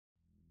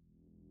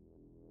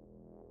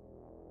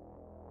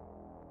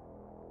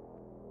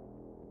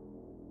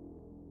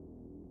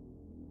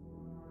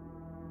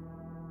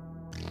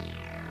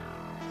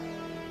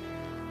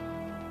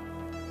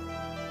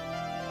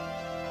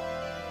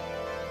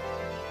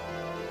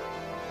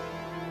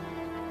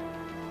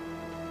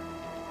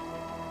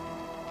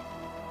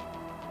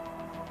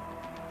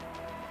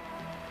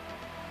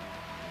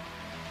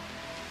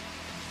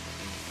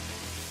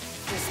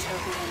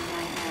dystopian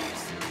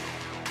nightmares.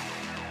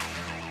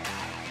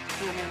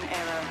 Human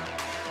error.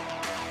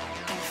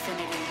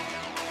 Infinity.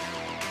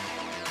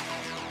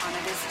 On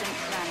a distant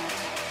planet.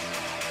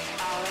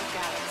 Our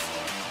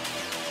galaxy.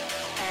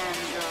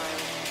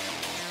 Android.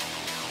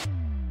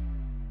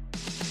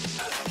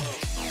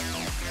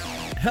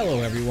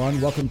 Hello,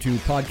 everyone. Welcome to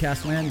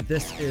Podcast Land.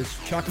 This is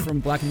Chuck from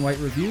Black and White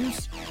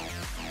Reviews.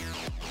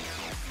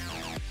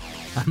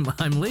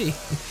 I'm Lee.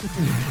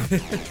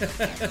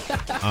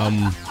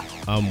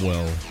 I'm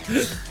Will.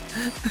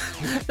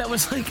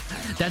 That's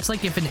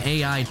like if an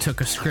AI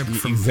took a script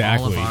from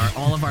Exactly.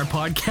 all of our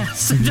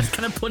podcasts and just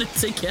kind of put it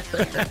together.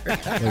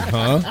 Like,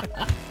 huh?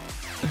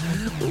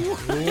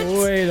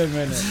 Wait a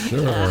minute.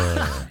 Sure.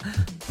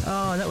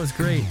 Oh, that was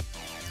great.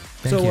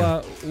 Thank you.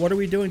 What are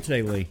we doing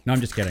today, Lee? No,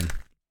 I'm just kidding.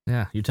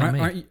 Yeah, you tell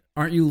me.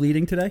 Aren't you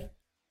leading today?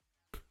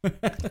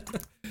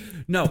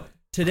 No.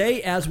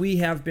 Today, as we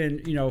have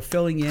been,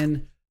 filling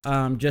in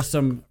just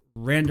some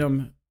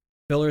random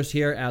fillers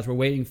here as we're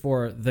waiting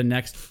for the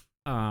next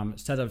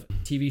set of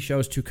TV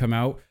shows to come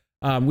out.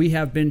 We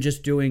have been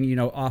just doing,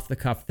 off the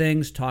cuff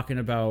things, talking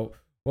about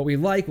what we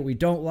like, what we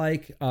don't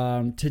like.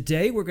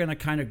 Today, we're going to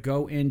kind of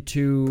go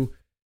into,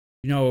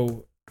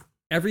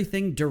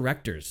 everything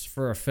directors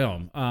for a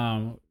film.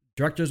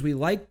 Directors we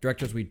like,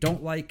 directors we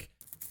don't like,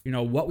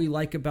 what we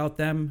like about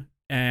them,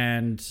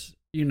 and,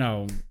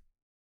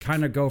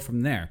 kind of go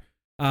from there.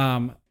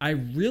 I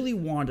really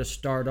want to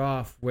start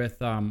off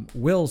with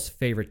Will's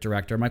favorite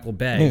director, Michael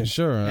Bay. Yeah,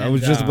 sure. I And,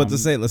 was just about to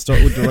say, let's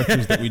start with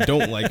directors that we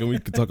don't like, and we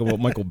could talk about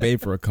Michael Bay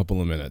for a couple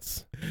of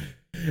minutes.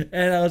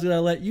 And I was going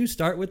to let you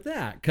start with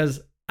that, because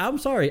I'm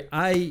sorry,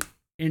 I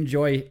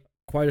enjoy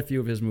quite a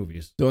few of his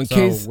movies. So in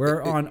case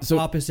we're on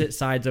opposite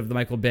sides of the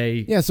Michael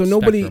Bay. Yeah, so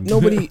spectrum.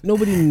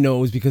 nobody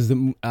knows because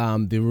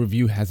the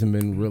review hasn't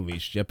been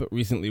released yet. But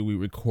recently we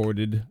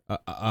recorded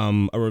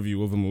a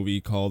review of a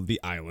movie called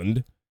The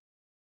Island.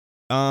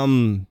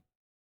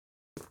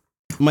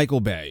 Michael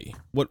Bay.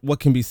 What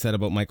can be said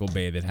about Michael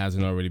Bay that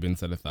hasn't already been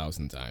said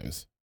 1,000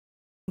 times?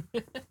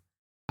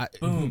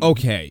 Boom.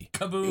 Okay.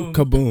 Kaboom.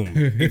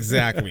 Kaboom.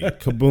 Exactly.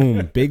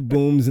 Kaboom. Big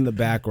booms in the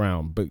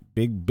background.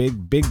 Big booms.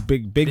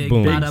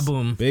 Bada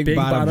boom. Big Big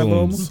bada bada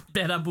booms.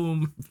 Bada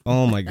boom.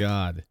 Oh my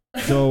God.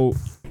 So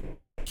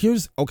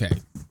here's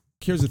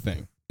the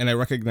thing. And I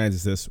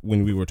recognized this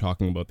when we were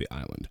talking about The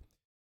Island.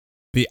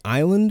 The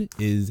Island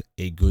is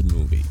a good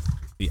movie.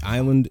 The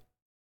Island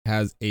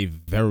has a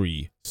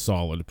very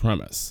solid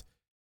premise.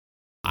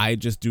 I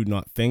just do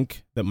not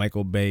think that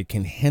Michael Bay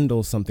can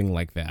handle something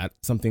like that,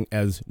 something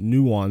as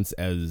nuanced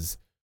as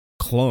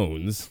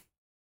clones.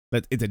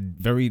 That it's a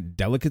very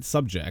delicate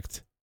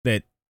subject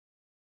that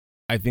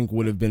I think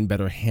would have been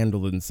better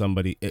handled with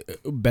somebody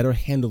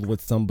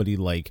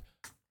like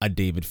a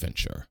David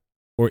Fincher,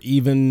 or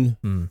even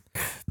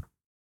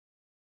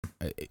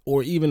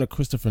a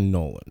Christopher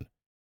Nolan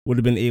would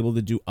have been able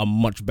to do a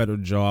much better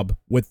job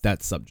with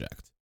that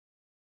subject.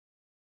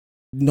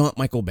 Not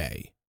Michael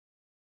Bay.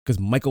 Because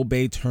Michael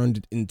Bay turned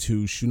it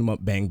into shoot 'em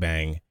up, bang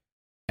bang,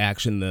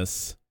 action.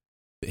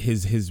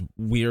 His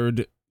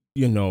weird,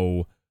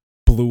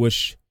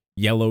 bluish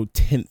yellow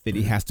tint that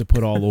he has to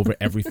put all over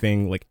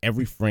everything, like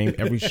every frame,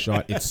 every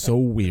shot. It's so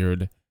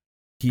weird.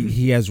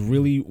 He has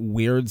really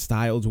weird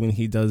styles when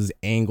he does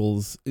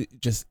angles.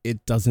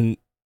 It doesn't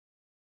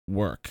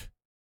work.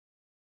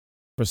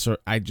 For sure,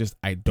 I'm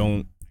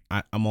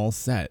all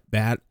set.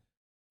 The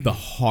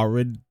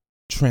horrid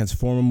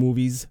Transformer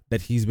movies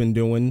that he's been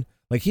doing.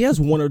 Like, he has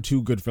one or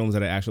two good films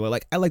that I actually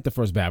like. I like the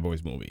first Bad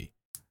Boys movie,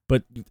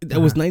 but that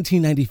was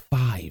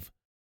 1995.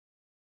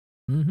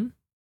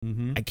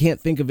 Mm-hmm. I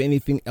can't think of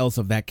anything else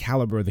of that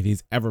caliber that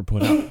he's ever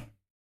put out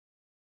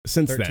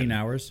since 13 then.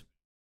 hours.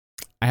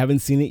 I haven't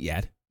seen it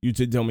yet. You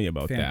should tell me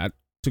about that.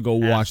 To go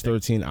watch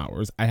 13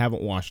 hours. I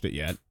haven't watched it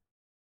yet.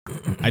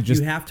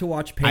 You have to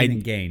watch Pain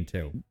and Gain,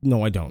 too.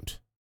 No, I don't.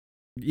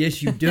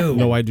 Yes, you do.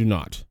 No, I do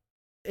not.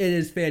 It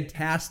is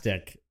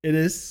fantastic. It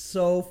is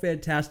so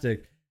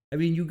fantastic. I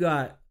mean, you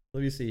got,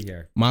 let me see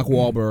here. Mark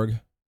Wahlberg.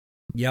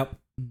 Yep.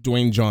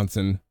 Dwayne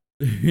Johnson.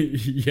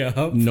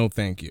 Yep. No,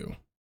 thank you.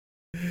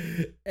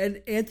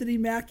 And Anthony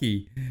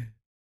Mackie.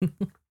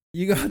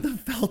 You got the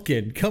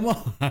Falcon. Come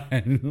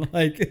on.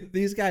 Like,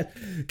 these guys.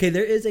 Okay,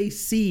 there is a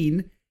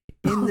scene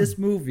in this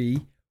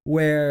movie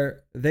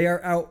where they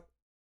are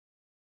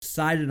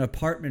outside an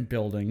apartment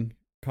building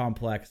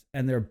complex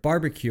and they're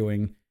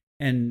barbecuing,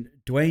 and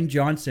Dwayne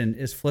Johnson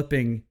is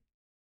flipping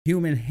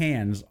human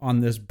hands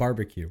on this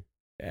barbecue.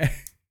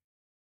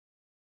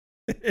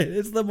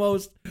 It's the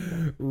most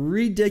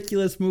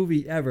ridiculous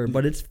movie ever,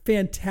 but it's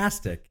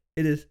fantastic.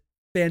 It is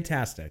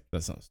fantastic.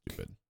 That sounds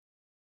stupid.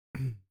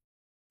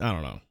 I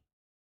don't know.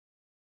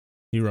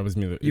 He rubs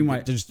me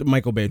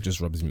Michael Bay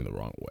just rubs me the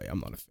wrong way. I'm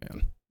not a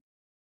fan.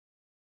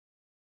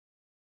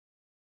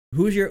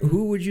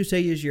 Who would you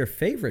say is your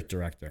favorite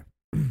director?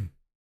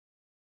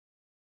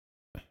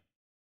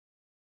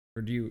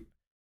 Or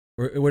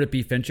would it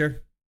be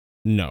Fincher?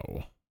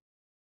 No.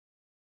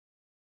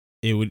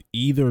 It would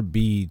either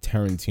be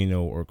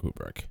Tarantino or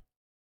Kubrick.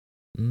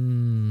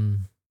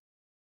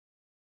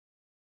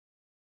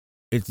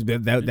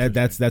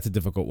 That's a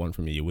difficult one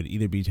for me. It would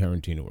either be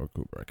Tarantino or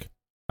Kubrick.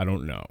 I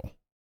don't know.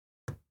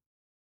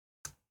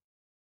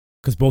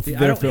 Because both of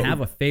their I don't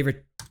have a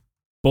favorite.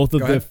 Both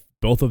of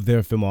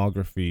their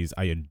filmographies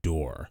I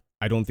adore.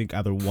 I don't think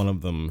either one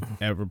of them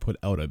ever put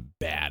out a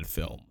bad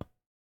film.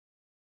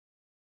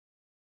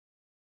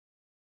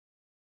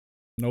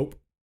 Nope.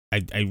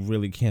 I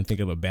really can't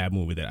think of a bad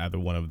movie that either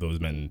one of those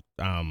men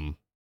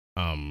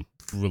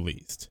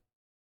released.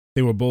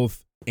 They were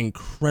both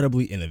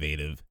incredibly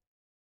innovative,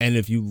 and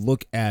if you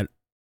look at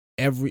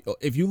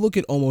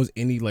almost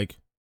any like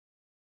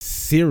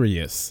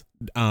serious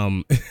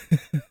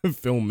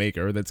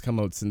filmmaker that's come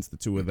out since the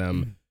two of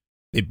them,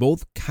 they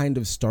both kind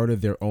of started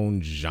their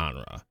own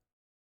genre.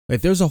 Like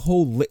there's a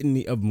whole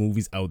litany of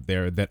movies out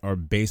there that are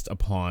based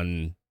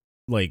upon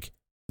like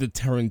the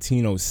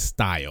Tarantino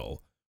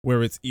style,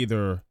 where it's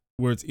either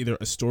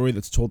a story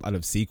that's told out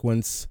of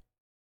sequence,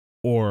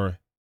 or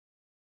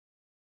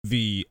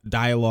the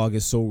dialogue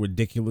is so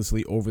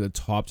ridiculously over the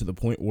top to the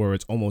point where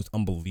it's almost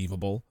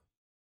unbelievable.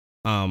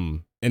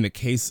 In the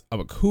case of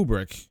a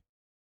Kubrick,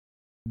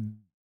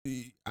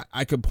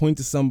 I could point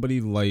to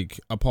somebody like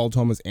a Paul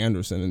Thomas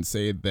Anderson and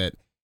say that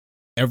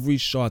every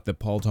shot that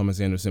Paul Thomas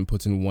Anderson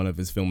puts in one of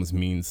his films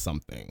means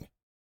something.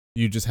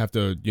 You just have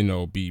to,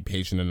 be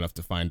patient enough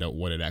to find out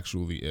what it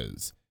actually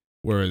is.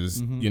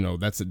 Whereas,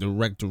 that's a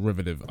direct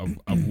derivative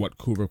of what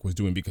Kubrick was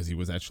doing, because he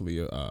was actually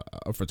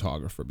a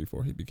photographer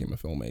before he became a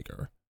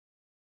filmmaker.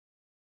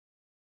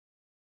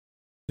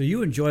 So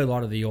you enjoy a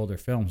lot of the older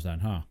films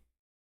then, huh?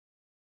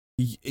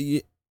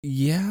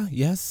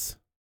 Yes.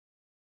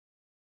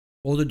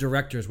 Older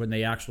directors, when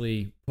they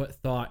actually put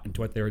thought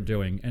into what they were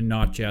doing and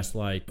not just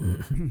like,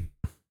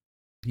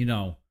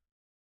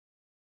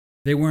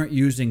 they weren't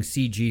using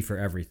CG for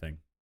everything.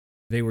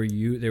 They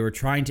were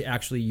trying to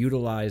actually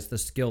utilize the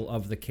skill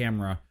of the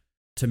camera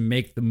to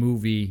make the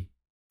movie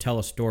tell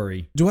a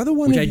story. Do either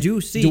one of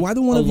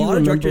you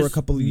remember a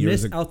couple of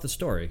years ago? Out the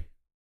story.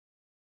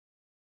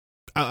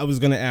 I was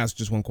going to ask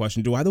just one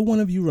question. Do either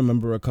one of you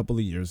remember a couple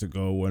of years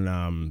ago when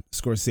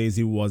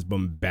Scorsese was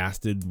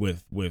bombasted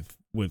with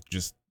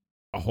just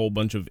a whole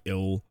bunch of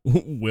ill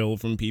will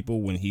from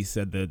people when he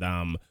said that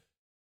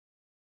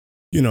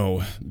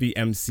the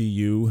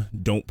MCU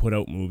don't put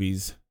out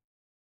movies?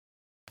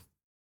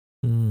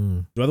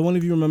 Do either one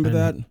of you remember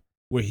that?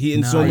 Where he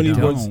in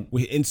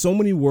so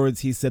many words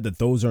he said that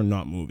those are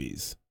not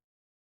movies.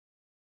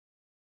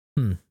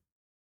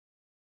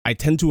 I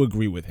tend to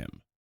agree with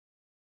him.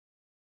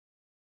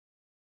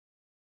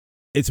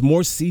 It's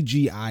more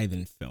CGI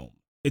than film.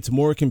 It's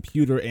more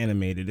computer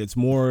animated. It's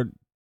more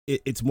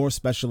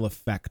special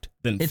effect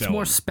than film. It's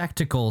more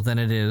spectacle than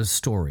it is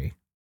story.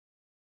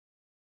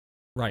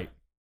 Right.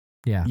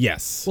 Yeah.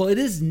 Yes. Well, it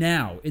is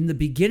now. In the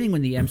beginning,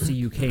 when the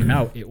MCU came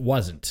out, it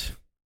wasn't.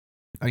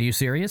 Are you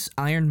serious?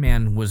 Iron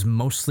Man was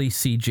mostly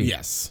CG.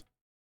 Yes.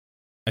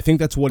 I think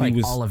that's what he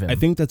was. All of him. I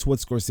think that's what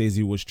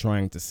Scorsese was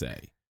trying to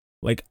say.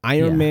 Like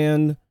Iron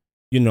Man,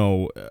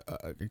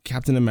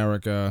 Captain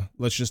America.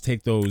 Let's just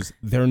take those.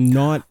 They're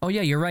not. Oh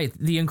yeah, you're right.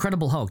 The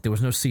Incredible Hulk. There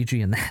was no CG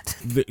in that.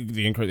 There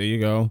you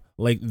go.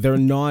 Like they're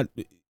not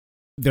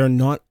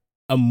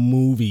a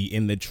movie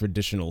in the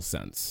traditional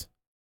sense.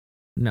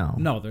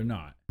 No, they're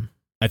not.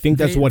 I think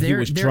that's what he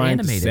was trying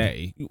to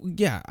say.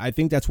 Yeah, I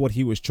think that's what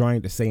he was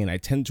trying to say, and I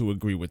tend to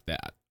agree with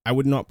that. I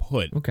would not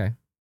put. Okay.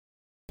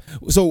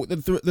 So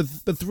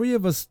the three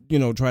of us,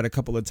 tried a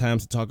couple of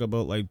times to talk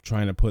about like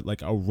trying to put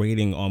like a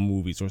rating on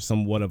movies or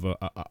somewhat of a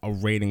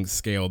rating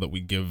scale that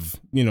we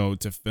give,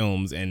 to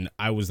films, and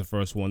I was the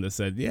first one that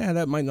said, yeah,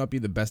 that might not be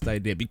the best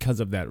idea because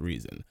of that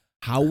reason.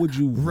 How would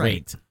you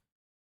rate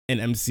an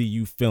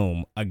MCU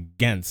film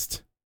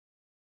against,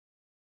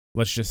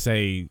 let's just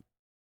say,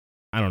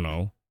 I don't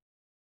know.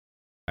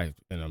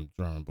 I'm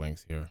drawing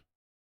blanks here.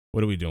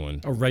 What are we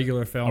doing? A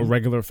regular film.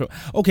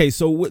 Okay,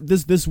 so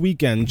this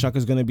weekend, Chuck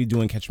is going to be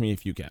doing Catch Me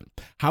If You Can.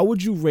 How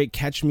would you rate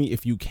Catch Me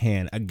If You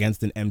Can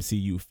against an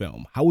MCU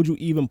film? How would you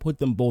even put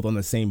them both on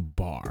the same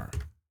bar?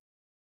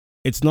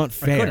 It's not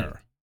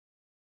fair.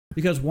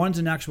 Because one's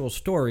an actual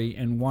story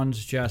and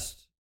one's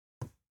just.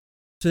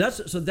 So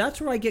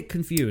that's where I get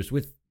confused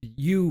with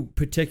you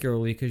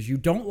particularly, because you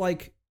don't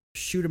like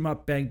shoot 'em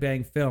up bang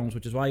bang films,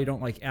 which is why you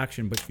don't like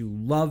action, but you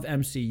love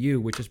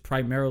MCU, which is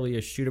primarily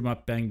a shoot 'em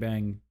up bang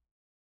bang.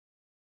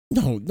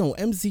 No,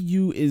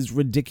 MCU is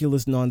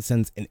ridiculous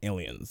nonsense and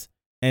aliens,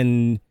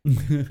 and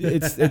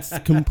it's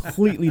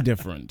completely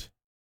different.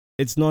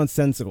 It's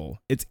nonsensical.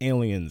 It's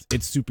aliens.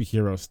 It's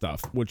superhero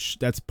stuff, which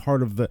that's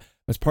part of the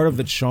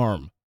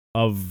charm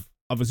of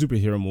a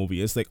superhero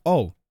movie. It's like,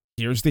 oh,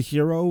 here's the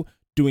hero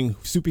doing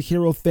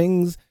superhero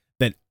things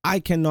that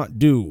I cannot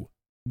do.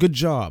 Good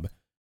job.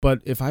 But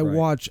if I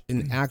watch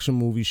an action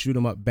movie, shoot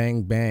 'em up,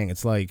 bang, bang,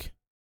 it's like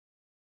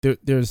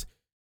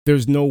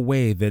there's no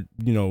way that,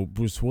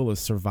 Bruce Willis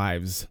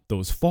survives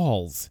those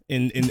falls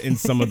in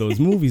some of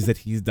those movies that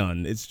he's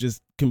done. It's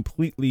just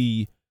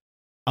completely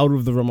out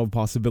of the realm of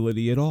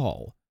possibility at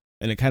all.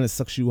 And it kind of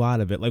sucks you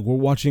out of it. Like we're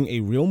watching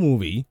a real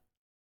movie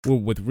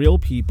with real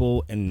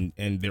people, and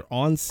they're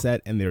on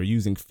set and they're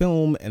using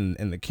film and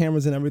the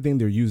cameras and everything.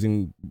 They're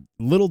using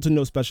little to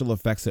no special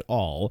effects at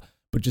all,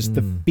 but just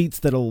the feats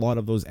that a lot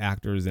of those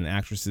actors and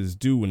actresses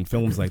do in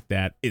films like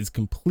that is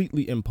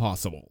completely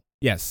impossible.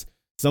 Yes,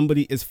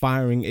 somebody is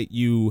firing at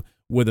you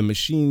with a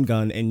machine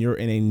gun and you're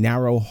in a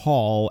narrow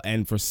hall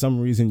and for some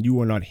reason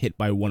you are not hit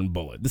by one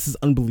bullet. This is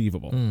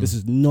unbelievable. This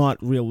is not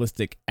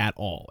realistic at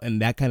all.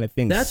 And that kind of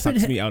thing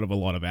sucks me out of a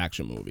lot of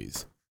action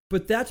movies.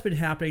 But that's been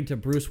happening to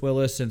Bruce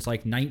Willis since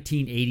like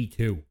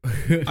 1982.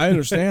 I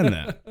understand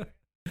that.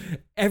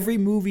 Every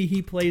movie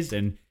he plays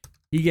in,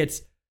 he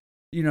gets,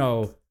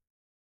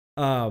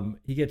 at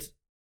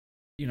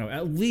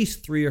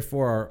least 3 or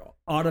 4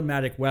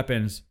 automatic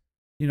weapons,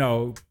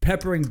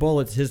 peppering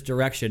bullets his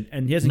direction,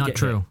 and he doesn't Not get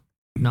true. hit.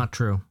 Not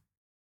true.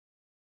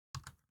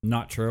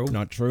 Not true.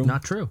 Not true.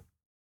 Not true.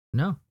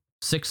 No.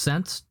 Sixth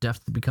Sense,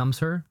 Death Becomes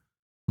Her.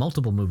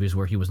 Multiple movies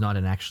where he was not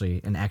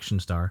actually an action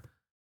star.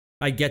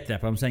 I get that,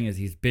 but I'm saying is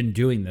he's been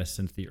doing this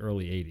since the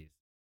early 80s.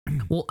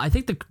 Well, I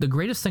think the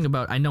greatest thing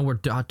about, I know we're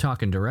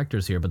talking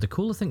directors here, but the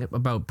coolest thing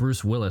about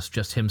Bruce Willis,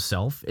 just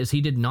himself, is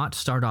he did not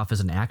start off as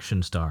an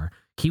action star.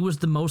 He was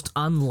the most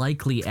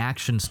unlikely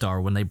action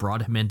star when they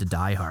brought him into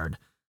Die Hard.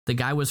 The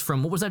guy was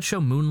from, what was that show,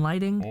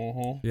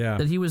 Moonlighting? Yeah.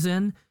 That he was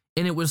in?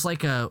 And it was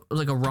like a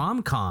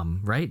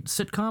rom-com, right?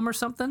 Sitcom or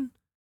something?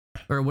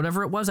 Or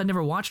whatever it was. I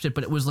never watched it,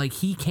 but it was like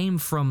he came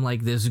from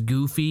like this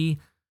goofy,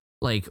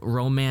 like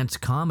romance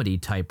comedy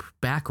type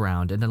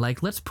background. And they're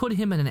like, let's put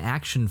him in an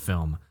action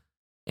film.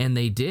 And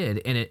they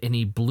did, and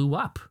he blew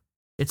up.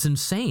 It's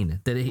insane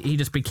that he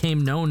just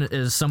became known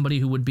as somebody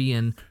who would be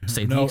in,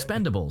 say, The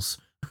Expendables.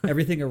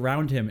 Everything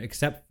around him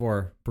except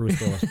for Bruce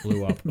Willis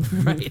blew up.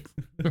 Right.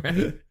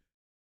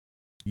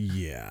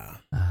 Yeah.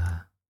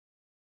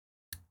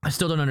 I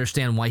still don't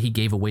understand why he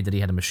gave away that he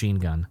had a machine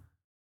gun.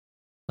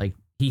 Like,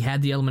 he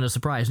had the element of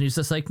surprise, and he's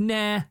just like,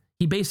 nah.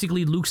 He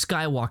basically Luke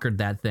Skywalkered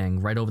that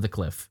thing right over the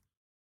cliff.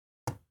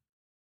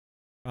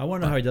 I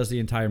want to know how he does the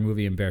entire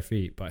movie in bare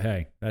feet, but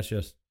hey, that's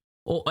just...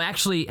 Oh,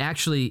 actually,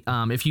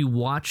 if you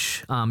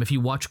watch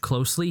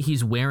closely,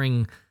 he's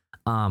wearing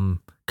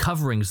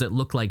coverings that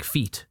look like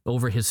feet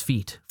over his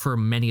feet for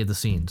many of the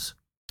scenes.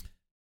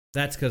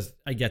 That's because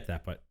I get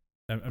that, but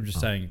I'm just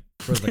saying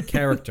for the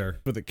character.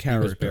 For the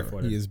character,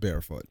 barefooted. he is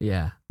barefoot.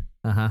 Yeah.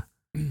 Uh-huh.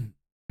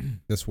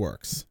 This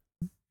works.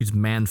 He's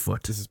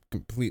manfoot. This is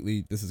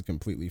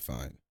completely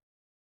fine.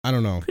 I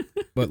don't know,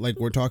 but like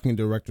we're talking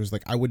directors,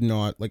 like I would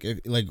not like if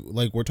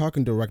like we're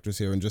talking directors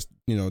here, and just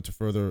to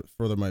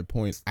further my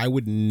point, I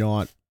would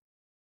not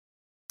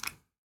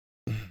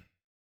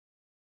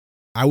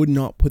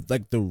put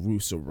like the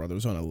Russo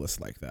brothers on a list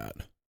like that.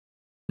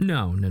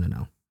 No.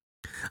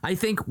 I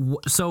think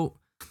so.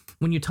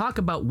 When you talk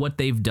about what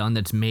they've done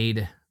that's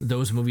made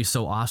those movies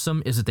so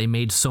awesome, is that they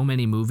made so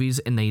many movies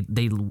and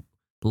they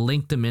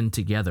linked them in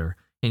together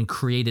and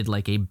created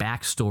like a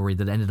backstory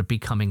that ended up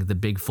becoming the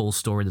big full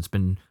story that's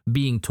been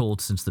being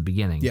told since the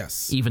beginning.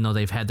 Yes. Even though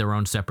they've had their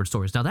own separate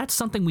stories. Now that's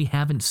something we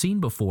haven't seen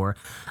before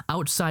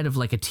outside of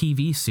like a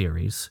TV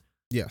series.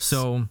 Yes.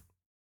 So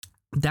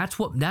that's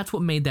what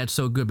made that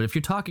so good. But if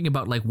you're talking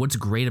about like what's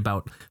great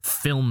about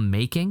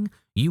filmmaking,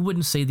 you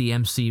wouldn't say the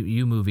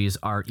MCU movies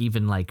are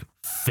even like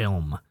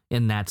film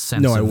in that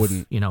sense. No, I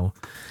wouldn't.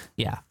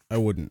 Yeah. I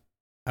wouldn't.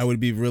 I would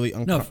be really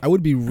I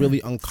would be really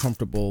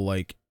uncomfortable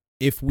like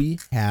if we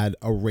had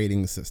a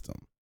rating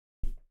system,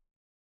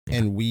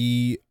 and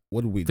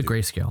what did we do? The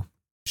grayscale.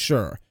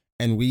 Sure.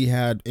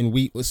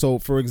 So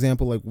for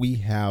example, like we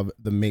have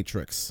The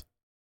Matrix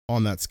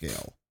on that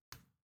scale.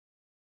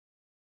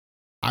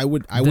 I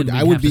would be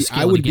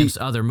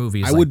other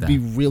movies. I would be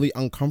really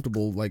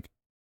uncomfortable like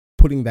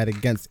putting that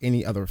against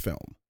any other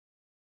film.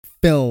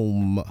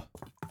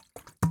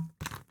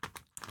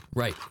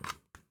 Right.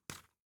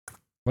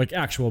 Like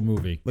actual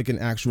movie. Like an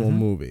actual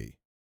movie.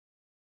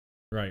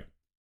 Right.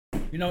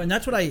 And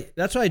that's what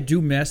I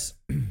do miss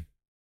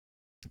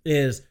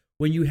is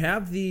when you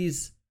have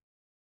these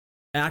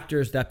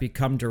actors that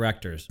become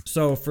directors.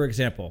 So, for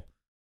example,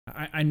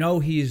 I know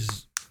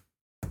he's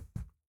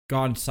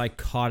gone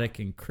psychotic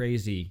and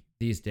crazy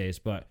these days,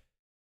 but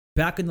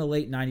back in the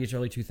late 90s,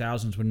 early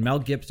 2000s, when Mel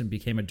Gibson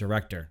became a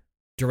director,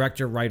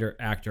 writer,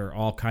 actor,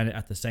 all kind of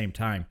at the same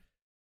time,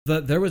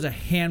 there was a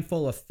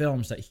handful of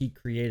films that he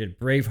created,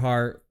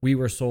 Braveheart, We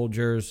Were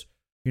Soldiers,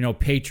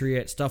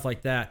 Patriot, stuff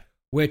like that,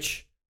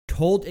 which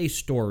told a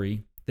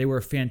story. They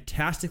were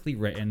fantastically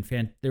written.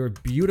 They were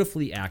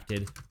beautifully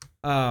acted.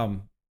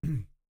 And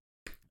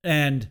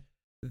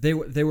they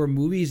were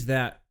movies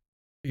that,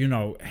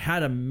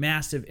 had a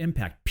massive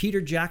impact. Peter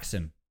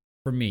Jackson,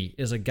 for me,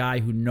 is a guy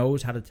who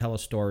knows how to tell a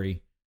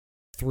story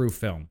through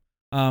film.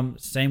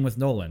 Same with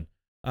Nolan.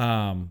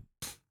 And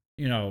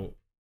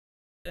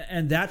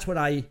that's what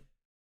I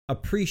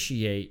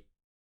appreciate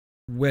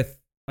with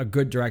a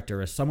good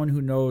director, is someone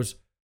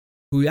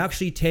who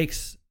actually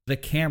takes the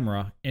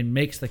camera and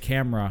makes the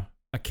camera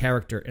a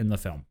character in the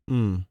film.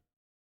 And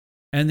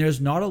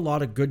there's not a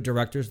lot of good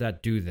directors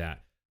that do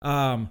that.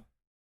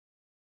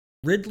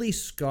 Ridley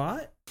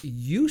Scott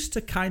used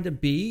to kind of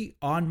be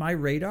on my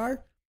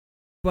radar,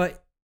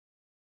 but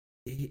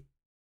he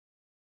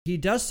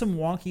does some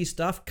wonky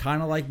stuff,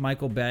 kind of like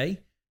Michael Bay,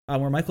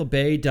 where Michael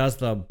Bay does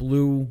the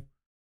blue,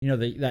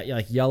 that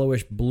like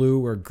yellowish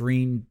blue or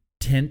green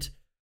tint.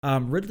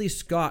 Ridley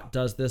Scott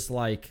does this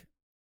like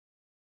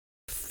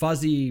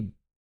fuzzy,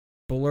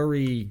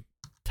 blurry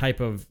type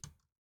of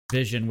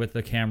vision with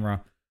the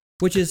camera,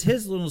 which is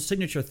his little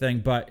signature thing,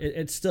 but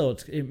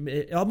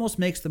it almost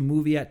makes the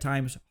movie at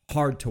times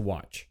hard to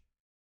watch.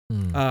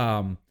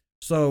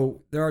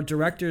 So there are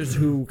directors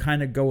who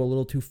kind of go a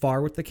little too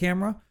far with the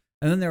camera,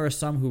 and then there are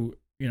some who,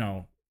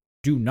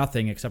 do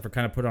nothing except for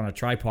kind of put it on a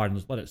tripod and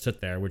just let it sit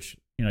there, which,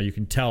 you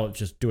can tell it's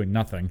just doing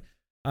nothing.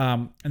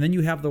 And then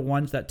you have the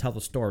ones that tell the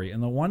story,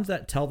 and the ones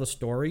that tell the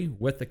story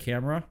with the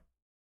camera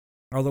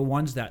are the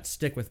ones that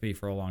stick with me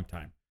for a long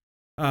time.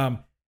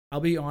 I'll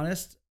be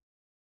honest,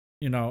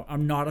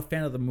 I'm not a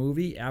fan of the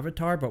movie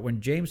Avatar, but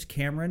when James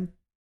Cameron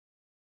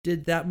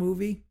did that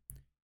movie,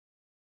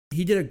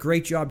 he did a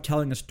great job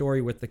telling a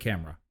story with the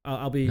camera.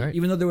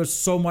 Even though there was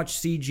so much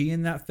CG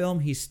in that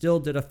film, he still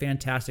did a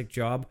fantastic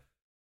job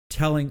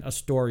telling a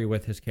story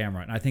with his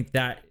camera. And I think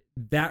that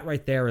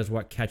right there is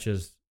what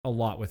catches a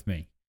lot with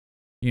me.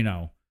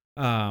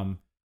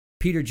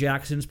 Peter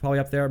Jackson's probably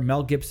up there.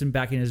 Mel Gibson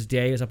back in his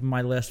day is up on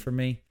my list for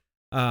me.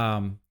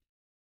 But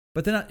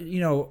then,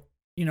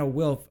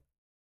 Will,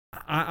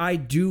 I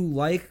do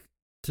like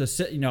to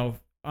sit,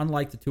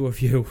 unlike the two of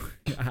you,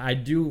 I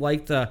do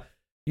like the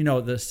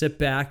sit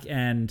back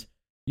and,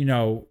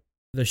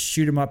 the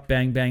shoot 'em up,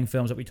 bang, bang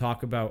films that we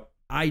talk about.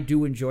 I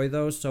do enjoy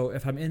those. So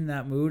if I'm in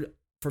that mood,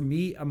 for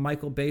me, a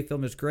Michael Bay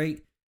film is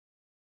great.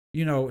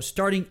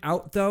 Starting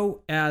out,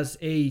 though, as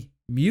a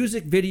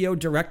music video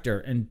director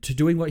and to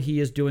doing what he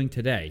is doing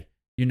today,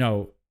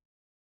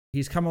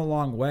 he's come a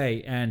long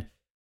way. And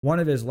one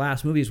of his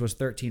last movies was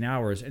 13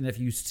 Hours. And if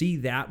you see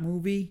that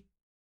movie,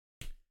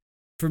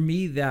 for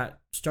me, that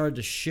started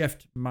to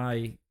shift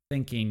my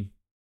thinking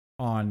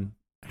on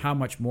how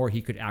much more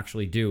he could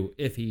actually do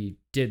if he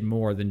did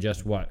more than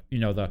just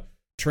the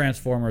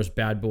Transformers,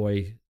 Bad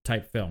Boy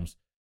type films.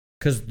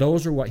 Because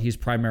those are what he's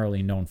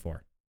primarily known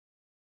for.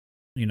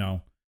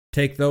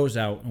 Take those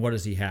out, and what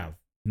does he have?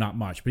 Not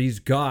much. But he's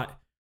got,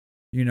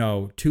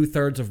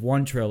 2/3 of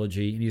one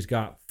trilogy, and he's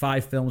got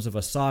 5 films of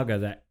a saga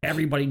that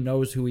everybody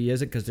knows who he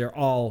is because they're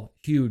all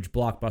huge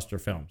blockbuster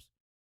films.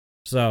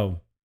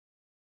 So,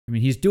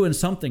 he's doing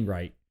something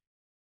right.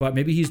 But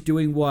maybe he's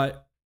doing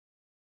what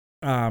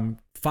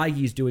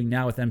Feige's doing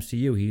now with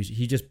MCU.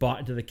 He just bought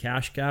into the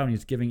cash cow, and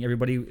he's giving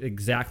everybody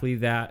exactly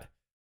that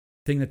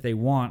thing that they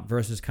want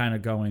versus kind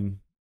of going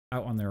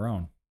out on their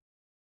own.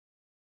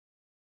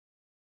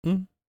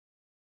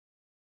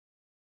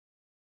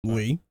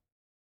 Lee?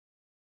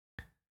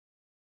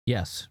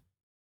 Yes.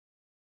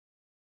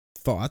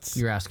 Thoughts?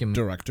 You're asking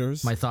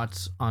directors? my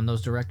thoughts on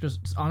those directors?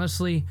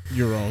 Honestly,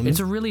 your own? It's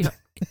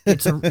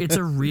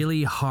a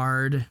really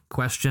hard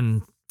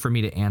question for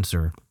me to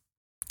answer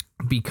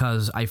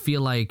because I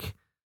feel like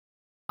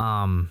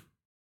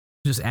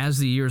just as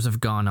the years have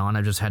gone on,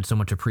 I've just had so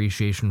much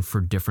appreciation for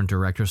different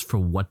directors for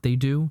what they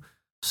do.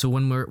 So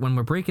when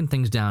we're breaking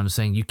things down and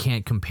saying you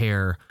can't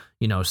compare,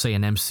 say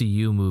an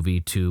MCU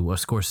movie to a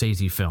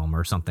Scorsese film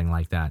or something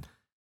like that.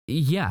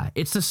 Yeah,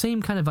 it's the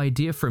same kind of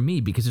idea for me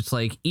because it's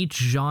like each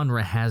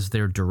genre has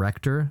their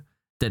director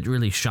that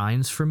really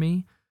shines for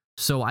me.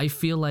 So I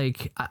feel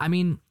like, I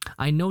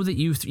know that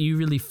you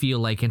really feel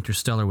like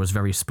Interstellar was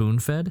very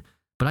spoon-fed,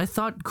 but I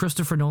thought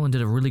Christopher Nolan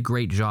did a really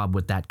great job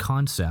with that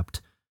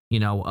concept,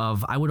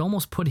 I would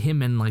almost put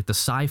him in like the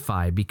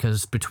sci-fi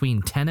because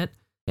between Tenet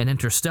and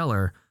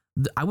Interstellar,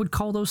 I would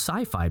call those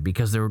sci-fi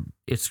because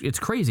it's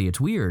crazy,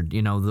 it's weird,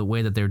 the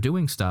way that they're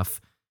doing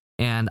stuff.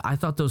 And I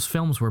thought those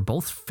films were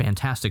both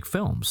fantastic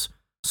films.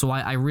 So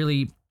I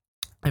really,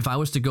 if I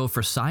was to go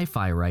for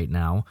sci-fi right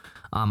now,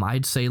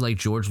 I'd say like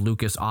George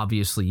Lucas.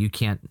 Obviously, you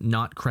can't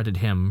not credit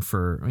him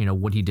for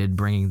what he did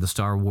bringing the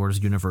Star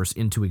Wars universe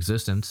into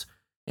existence.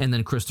 And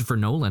then Christopher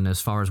Nolan,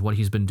 as far as what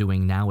he's been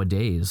doing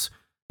nowadays,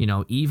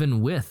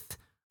 even with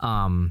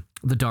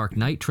the Dark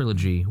Knight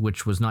trilogy,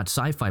 which was not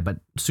sci-fi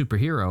but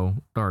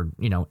superhero or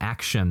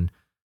action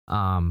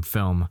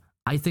film.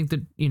 I think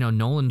that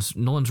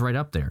Nolan's right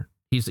up there.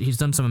 He's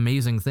done some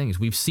amazing things.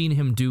 We've seen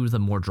him do the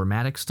more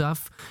dramatic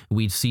stuff.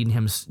 We've seen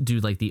him do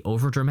like the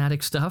over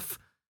dramatic stuff,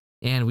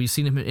 and we've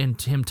seen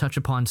him touch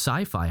upon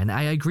sci-fi. And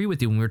I agree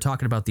with you when we were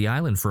talking about The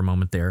Island for a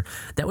moment there.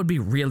 That would be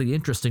really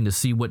interesting to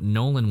see what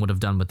Nolan would have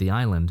done with The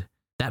Island.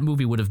 That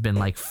movie would have been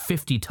like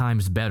 50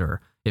 times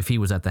better if he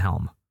was at the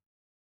helm.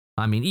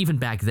 Even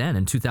back then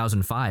in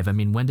 2005,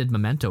 when did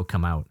Memento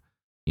come out?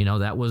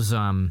 That was,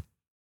 I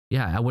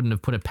wouldn't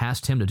have put it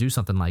past him to do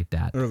something like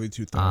that. Early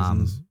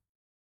 2000s.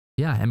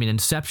 Yeah,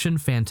 Inception,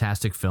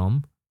 fantastic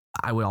film.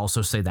 I would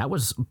also say that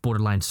was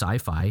borderline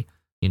sci-fi.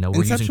 We're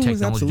Inception using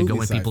technology to go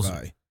in sci-fi. people's...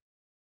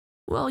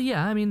 Well,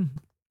 yeah,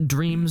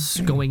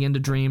 dreams, going into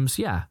dreams,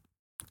 yeah.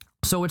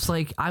 So it's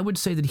like, I would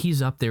say that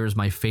he's up there as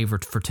my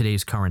favorite for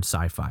today's current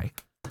sci-fi.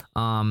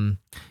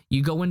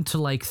 You go into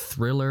like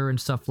thriller and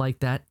stuff like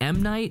that.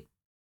 M. Night,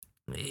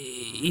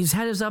 he's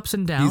had his ups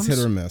and downs. He's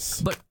hit or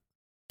miss. But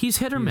he's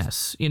hit or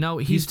miss. You know,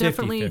 he's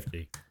definitely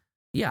 50-50.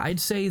 Yeah, I'd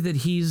say that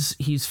he's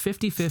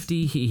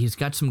 50-50. He's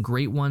got some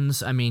great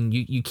ones. I mean,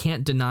 you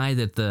can't deny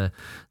that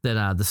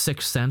the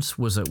Sixth Sense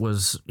was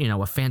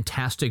a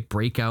fantastic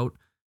breakout,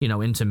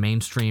 into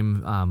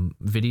mainstream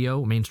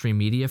mainstream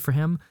media for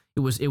him.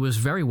 It was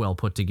very well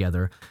put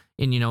together.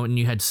 And and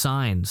you had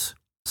Signs.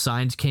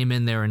 Signs came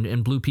in there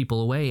and blew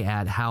people away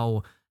at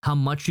how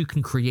much you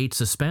can create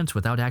suspense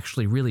without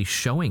actually really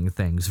showing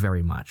things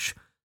very much.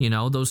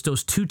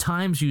 Those 2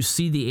 times you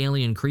see the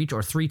alien creature,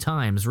 or 3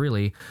 times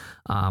really.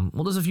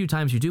 Well, there's a few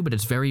times you do, but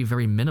it's very,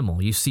 very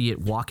minimal. You see it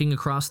walking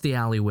across the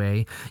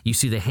alleyway. You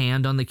see the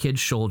hand on the kid's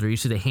shoulder. You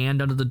see the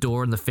hand under the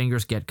door and the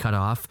fingers get cut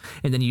off.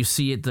 And then you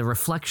see the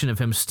reflection of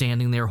him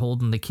standing there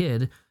holding the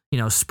kid,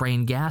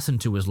 spraying gas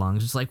into his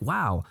lungs. It's like,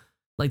 wow.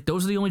 Like,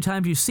 those are the only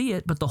times you see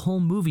it, but the whole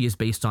movie is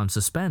based on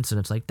suspense, and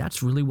it's like,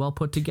 that's really well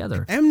put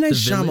together. M. Night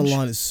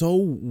Shyamalan is so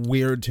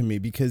weird to me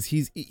because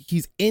he's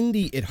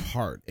indie at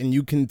heart, and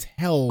you can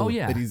tell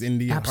that he's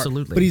indie at heart.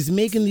 Absolutely. But he's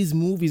making these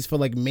movies for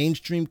like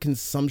mainstream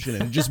consumption,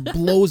 and it just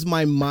blows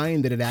my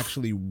mind that it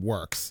actually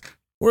works,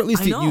 or at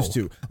least it used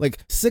to. Like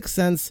Sixth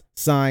Sense,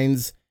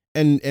 Signs,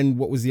 and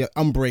what was the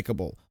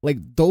Unbreakable? Like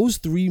those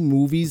 3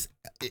 movies,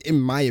 in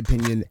my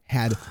opinion,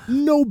 had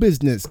no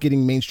business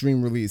getting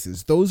mainstream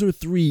releases. Those are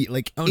 3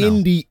 like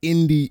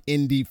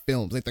indie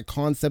films. Like the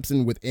concepts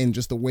and within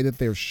just the way that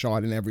they're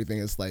shot and everything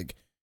is like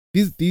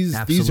these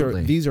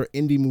are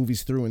indie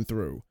movies through and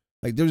through.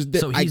 Like he's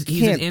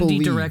an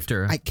indie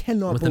director. I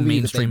cannot with believe a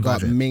mainstream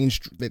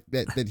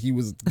that that he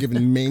was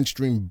given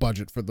mainstream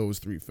budget for those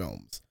 3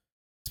 films.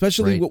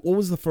 Especially, what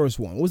was the first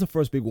one? What was the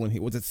first big one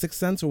here? Was it Sixth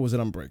Sense or was it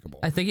Unbreakable?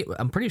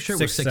 I'm pretty sure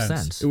it was Sixth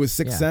Sense. It was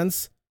Sixth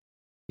Sense?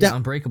 Yeah,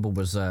 Unbreakable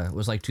was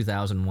like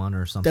 2001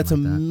 or something. That's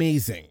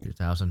amazing.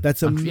 2000.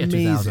 That's amazing.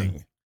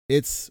 2000.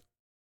 It's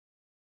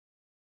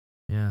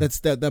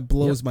that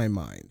blows my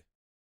mind.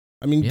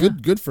 I mean,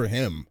 good for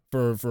him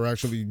for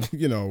actually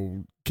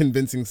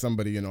convincing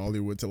somebody in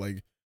Hollywood to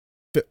like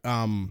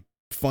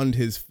fund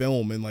his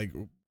film and like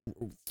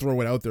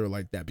throw it out there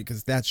like that,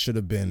 because that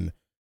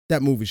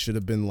movie should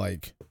have been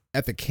like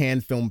at the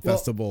Cannes Film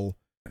Festival,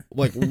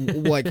 like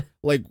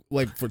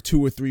for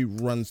 2 or 3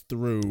 runs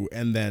through,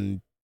 and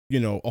then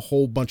a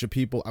whole bunch of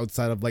people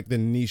outside of like the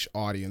niche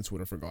audience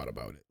would have forgot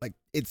about it. Like,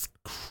 it's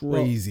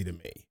crazy to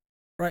me.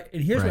 Right,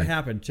 and here's what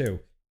happened too: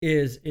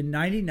 is in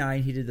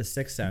 '99 he did The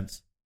Sixth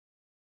Sense.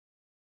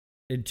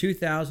 In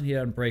 2000 he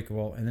did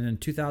Unbreakable, and then in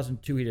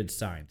 2002 he did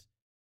Signs.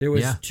 There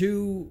was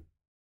 2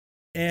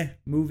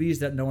 movies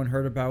that no one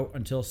heard about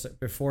until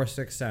before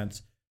Sixth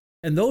Sense.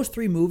 And those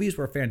 3 movies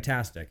were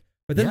fantastic.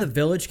 But then The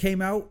Village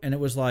came out, and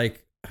it was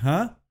like,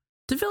 huh?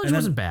 The Village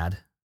wasn't bad.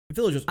 The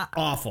Village was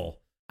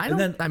awful. It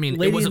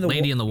wasn't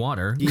Lady in the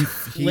Water.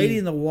 Lady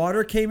in the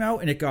Water came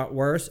out, and it got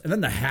worse. And then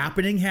The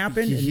Happening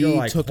happened, and you're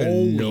like, took a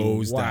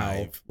nosedive.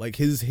 Wow. Like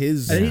his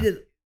and he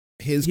did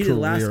career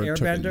Last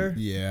Airbender.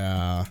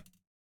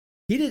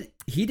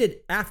 He did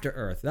After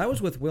Earth. That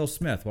was with Will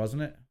Smith,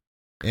 wasn't it?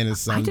 And his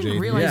son. I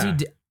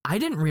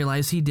didn't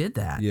realize he did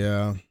that.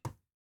 Yeah.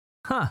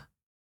 Huh.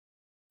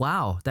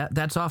 Wow,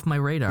 that's off my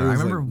radar. I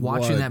remember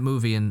watching that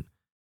movie and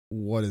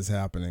what is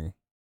happening?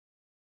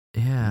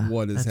 Yeah,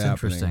 what is that's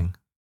happening? Interesting.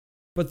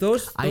 But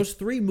those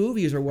 3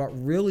 movies are what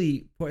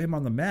really put him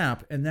on the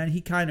map. And then he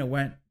kind of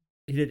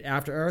he did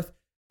After Earth.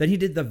 Then he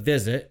did The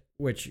Visit,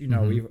 which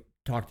we've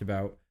talked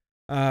about.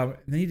 Then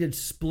he did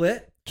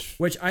Split,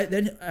 which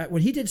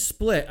when he did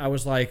Split, I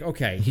was like,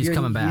 okay, he's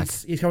coming back.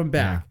 He's coming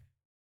back. Yeah.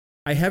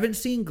 I haven't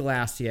seen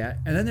Glass yet,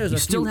 and then there's you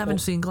still haven't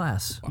seen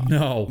Glass.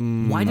 No.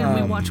 Why didn't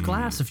we watch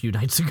Glass a few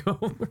nights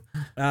ago?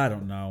 I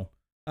don't know.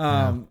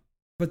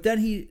 But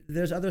then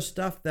there's other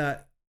stuff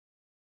that,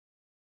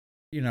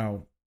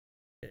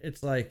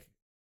 it's like,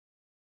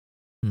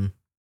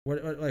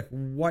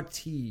 what's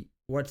he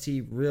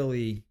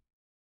really,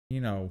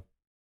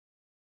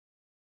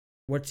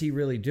 what's he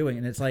really doing?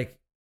 And it's like,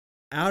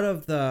 out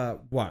of the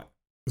what?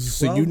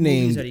 So you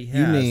named that he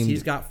has,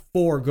 he's got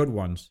 4 good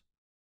ones.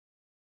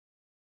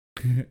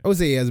 I would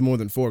say he has more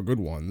than 4 good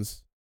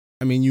ones.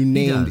 I mean, you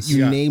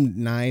named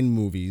 9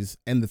 movies,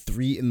 and the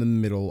 3 in the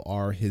middle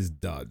are his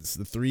duds.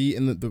 The 3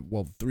 in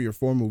the 3 or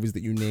 4 movies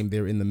that you named,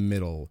 they're in the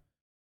middle.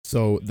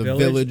 So The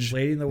Village,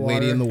 Lady in the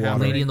Water, and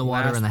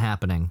The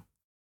Happening.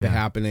 The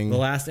Happening. The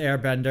Last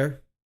Airbender.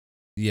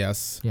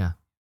 Yes. Yeah.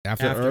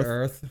 After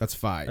Earth. That's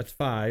 5. That's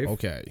 5.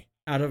 Okay.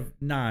 Out of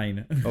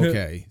 9.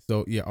 Okay.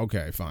 So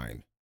okay,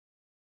 fine.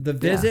 The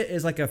Visit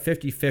is like a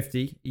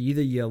 50-50.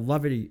 Either you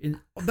love it,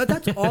 but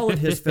that's all of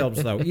his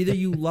films, though. Either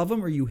you love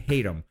them or you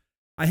hate them.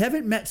 I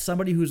haven't met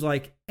somebody who's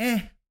like,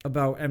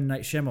 about M.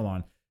 Night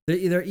Shyamalan.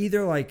 They're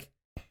either like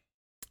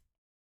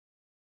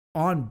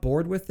on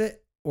board with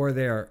it or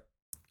they're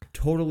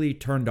totally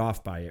turned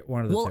off by it.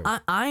 One of the two.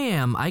 Well, I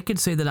am. I could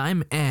say that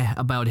I'm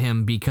about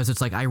him because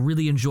it's like I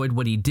really enjoyed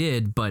what he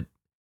did, but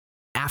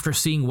after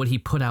seeing what he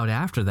put out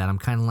after that, I'm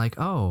kind of like,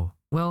 oh,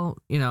 well,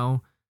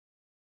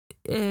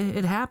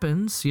 it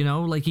happens,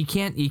 like you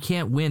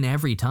can't win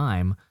every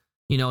time.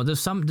 There's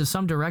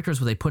some directors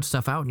where they put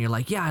stuff out and you're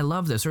like, yeah, I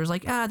love this. Or it's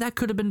like, that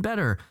could have been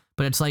better.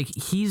 But it's like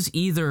he's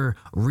either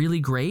really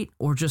great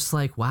or just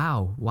like,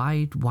 wow,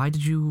 why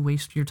did you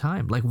waste your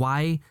time? Like,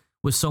 why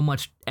was so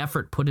much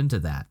effort put into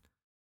that?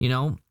 You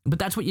know? But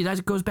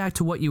that goes back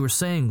to what you were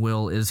saying,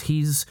 Will, is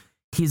he's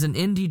an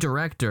indie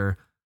director,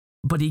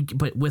 but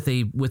with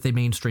a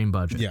mainstream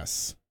budget.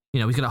 Yes.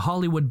 You know, he's got a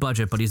Hollywood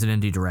budget, but he's an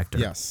indie director.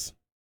 Yes.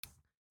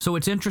 So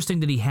it's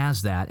interesting that he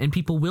has that, and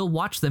people will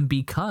watch them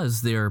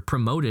because they're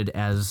promoted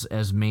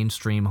as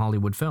mainstream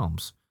Hollywood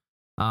films.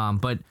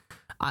 But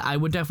I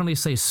would definitely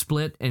say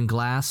Split and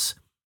Glass.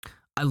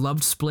 I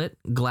loved Split.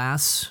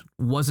 Glass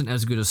wasn't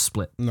as good as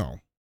Split.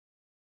 No,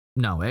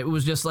 it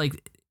was just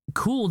like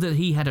cool that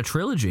he had a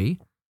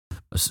trilogy,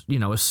 a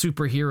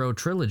superhero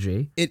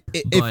trilogy. It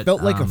but,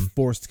 felt like a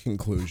forced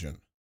conclusion.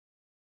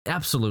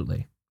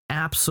 Absolutely.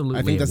 I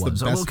think that's the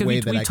best way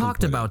that I can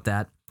talked put about it.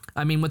 that.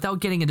 I mean, without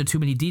getting into too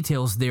many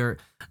details, their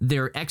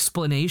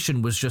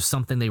explanation was just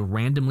something they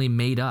randomly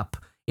made up.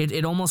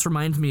 It almost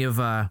reminds me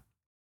of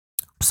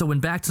so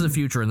in Back to the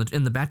Future,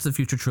 in the Back to the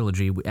Future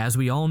trilogy, as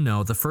we all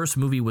know, the first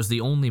movie was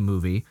the only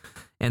movie,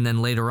 and then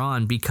later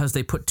on, because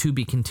they put "To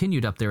Be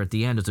Continued" up there at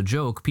the end as a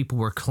joke, people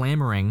were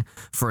clamoring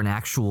for an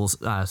actual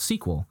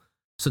sequel.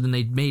 So then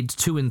they made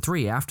 2 and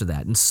 3 after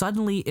that. And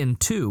suddenly in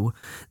 2,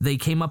 they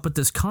came up with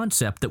this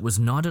concept that was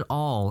not at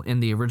all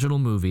in the original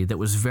movie, that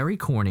was very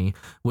corny,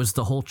 was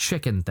the whole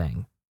chicken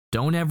thing.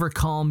 Don't ever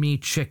call me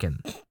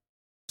chicken.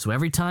 So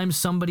every time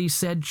somebody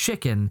said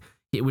chicken,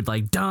 it would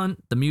like, dun,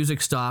 the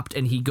music stopped,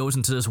 and he goes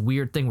into this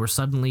weird thing where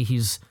suddenly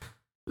he's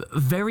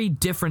very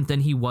different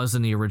than he was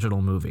in the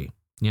original movie,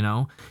 you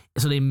know?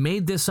 So they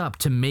made this up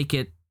to make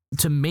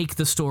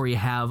the story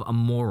have a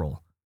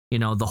moral. You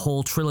know, the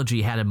whole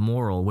trilogy had a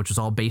moral, which is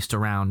all based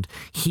around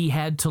he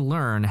had to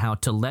learn how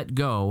to let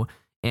go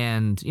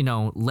and, you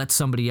know, let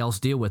somebody else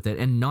deal with it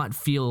and not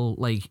feel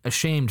like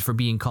ashamed for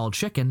being called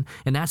chicken.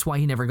 And that's why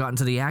he never got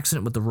into the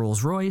accident with the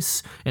Rolls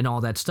Royce and all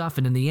that stuff.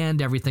 And in the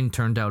end, everything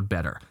turned out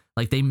better.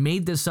 Like, they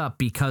made this up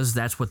because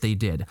that's what they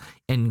did.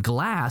 And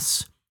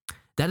Glass,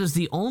 that is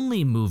the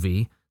only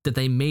movie that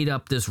they made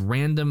up this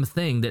random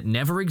thing that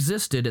never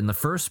existed in the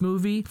first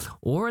movie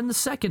or in the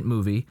second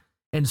movie.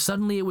 And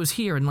suddenly it was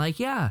here, and like,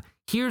 yeah,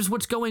 here's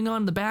what's going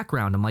on in the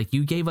background. I'm like,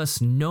 you gave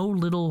us no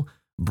little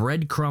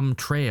breadcrumb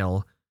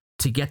trail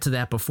to get to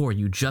that before.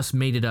 You just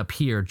made it up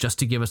here just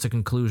to give us a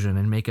conclusion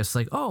and make us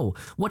like, oh,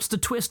 what's the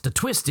twist? The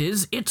twist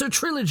is it's a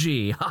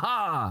trilogy. Ha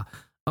ha.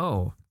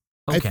 Oh,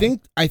 okay.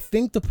 I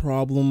think the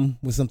problem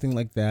with something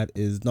like that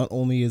is not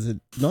only is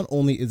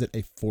it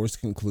a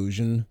forced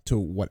conclusion to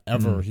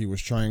whatever he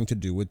was trying to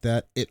do with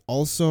that, it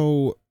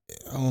also,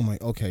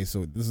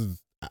 so this is,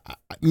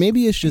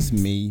 maybe it's just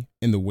me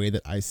in the way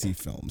that I see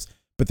films,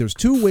 but there's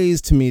 2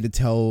 ways to me to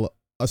tell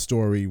a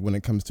story when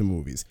it comes to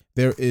movies.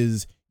 There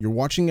is, you're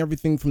watching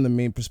everything from the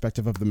main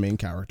perspective of the main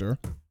character,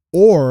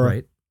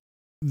 or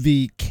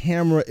the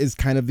camera is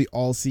kind of the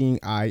all-seeing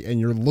eye and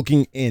you're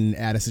looking in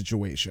at a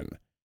situation.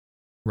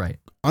 Right.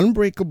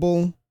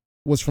 Unbreakable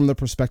was from the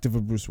perspective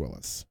of Bruce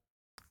Willis.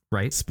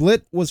 Right.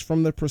 Split was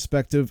from the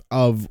perspective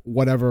of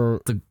whatever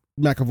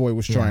McAvoy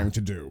was trying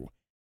to do.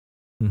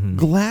 Mm-hmm.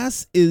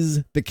 Glass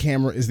is the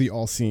camera is the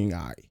all-seeing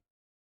eye,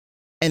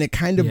 and it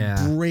kind of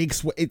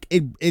breaks.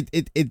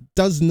 It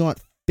does not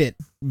fit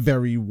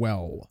very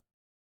well.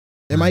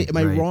 Am I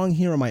wrong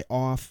here? Am I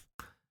off?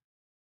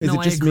 No,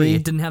 I agree. Me?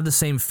 It didn't have the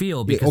same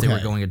feel because they were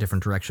going a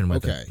different direction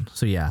with it.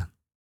 So yeah,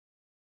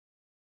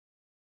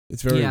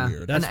 it's very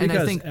weird. That's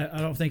because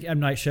I don't think M.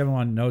 Night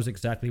Shyamalan knows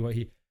exactly what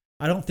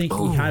I don't think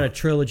he had a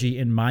trilogy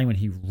in mind when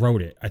he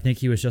wrote it. I think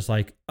he was just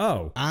like,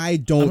 oh. I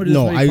don't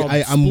know.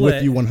 I'm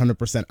with you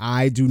 100%.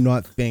 I do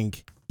not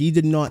think he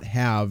did not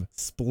have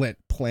Split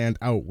planned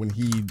out when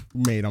he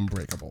made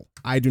Unbreakable.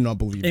 I do not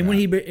believe that.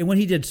 When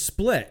he did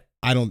Split.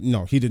 I don't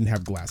know. He didn't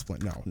have Glass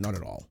Split. No, not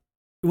at all.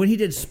 When he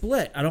did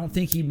Split, I don't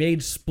think he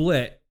made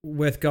Split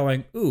with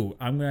going, ooh,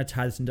 I'm going to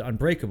tie this into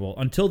Unbreakable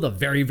until the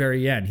very,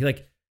 very end. He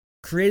like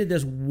created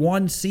this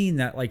one scene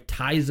that like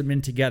ties them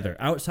in together.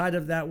 Outside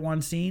of that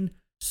one scene,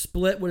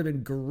 Split would have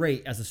been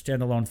great as a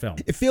standalone film.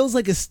 It feels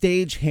like a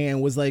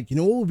stagehand was like, you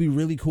know what would be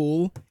really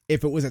cool?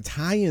 If it was a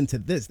tie-in to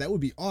this, that would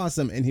be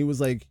awesome. And he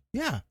was like,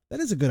 yeah, that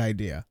is a good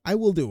idea. I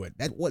will do it.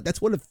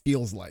 That's what it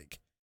feels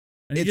like.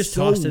 And he just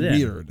tossed it in.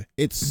 Weird.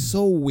 It's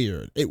so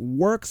weird. It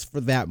works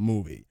for that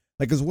movie.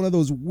 Like, it's one of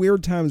those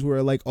weird times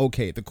where like,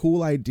 okay, the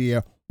cool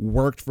idea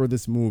worked for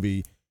this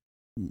movie.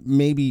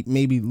 Maybe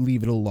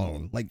leave it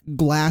alone. Like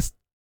Glass,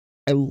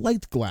 I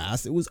liked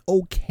Glass. It was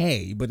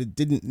okay, but it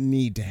didn't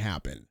need to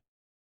happen.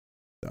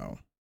 So,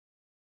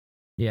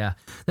 yeah,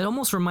 that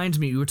almost reminds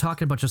me. You were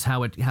talking about just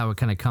how it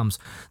kind of comes.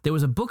 There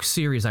was a book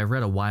series I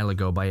read a while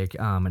ago by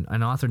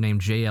an author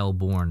named J.L.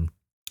 Bourne,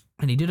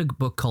 and he did a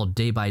book called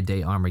Day by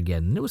Day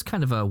Armageddon. It was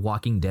kind of a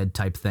Walking Dead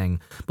type thing,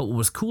 but what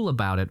was cool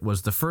about it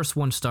was the first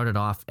one started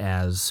off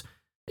as,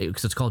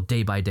 because it's called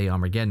Day by Day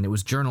Armageddon, it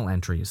was journal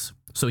entries.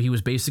 So he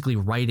was basically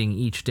writing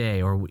each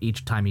day or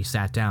each time he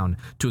sat down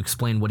to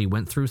explain what he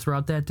went through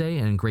throughout that day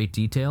and in great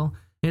detail.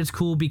 And it's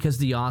cool because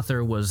the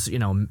author was,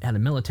 had a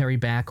military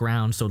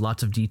background, so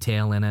lots of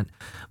detail in it.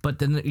 But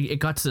then it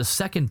got to the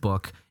second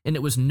book, and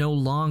it was no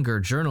longer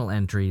journal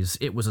entries;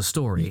 it was a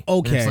story.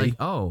 Okay. And it's like,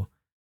 oh,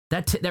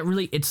 that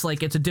really, it's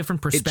like it's a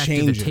different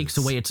perspective. It takes changes.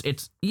 away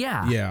its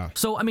yeah. Yeah.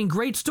 So I mean,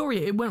 great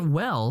story. It went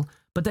well,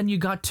 but then you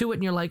got to it,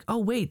 and you're like, oh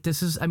wait,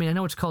 this is. I mean, I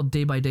know it's called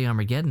Day by Day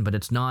Armageddon, but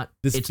it's not.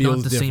 This It's not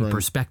feels the same different.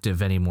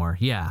 perspective anymore.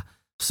 Yeah.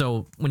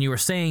 So when you were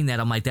saying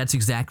that, I'm like, that's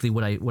exactly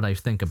what I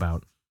think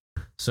about.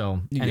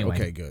 So anyway,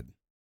 Okay, good.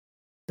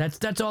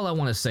 that's all I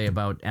want to say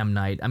about M.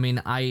 Night. I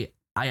mean, I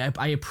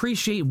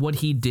appreciate what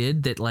he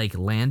did that like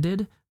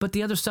landed, but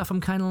the other stuff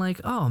I'm kind of like,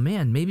 oh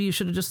man, maybe you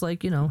should have just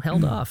like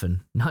held off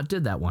and not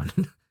did that one.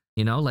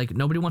 Like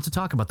nobody wants to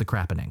talk about the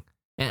crappening.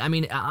 And I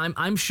mean,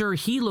 I'm sure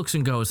he looks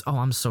and goes, oh,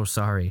 I'm so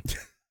sorry.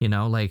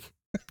 Like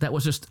that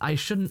was just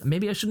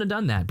maybe I shouldn't have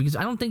done that because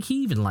I don't think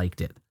he even liked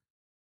it.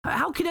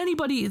 How could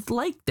anybody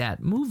like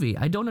that movie?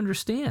 I don't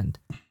understand.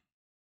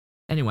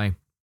 Anyway,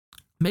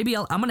 maybe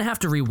I'm gonna have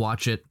to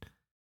rewatch it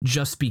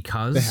just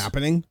because. The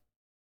Happening?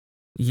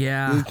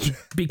 Yeah,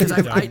 because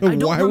I don't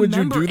Why would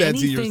you remember do that to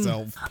anything-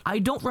 yourself? I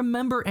don't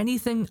remember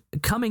anything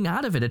coming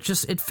out of it.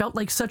 It felt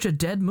like such a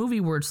dead movie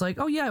where it's like,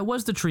 oh yeah, it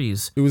was the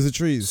trees. It was the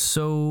trees.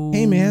 So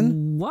Hey,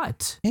 man.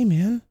 what? Hey,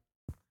 man.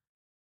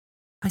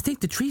 I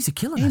think the trees are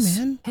killing Hey, us.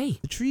 man. Hey,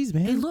 The trees,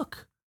 man. hey,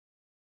 look.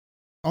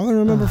 All I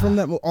remember from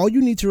that, all you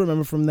need to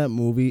remember from that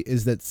movie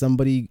is that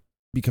somebody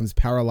becomes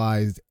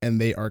paralyzed and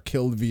they are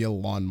killed via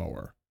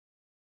lawnmower.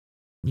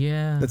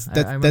 Yeah, That's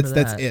I remember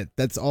that's that. it.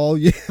 That's all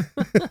you.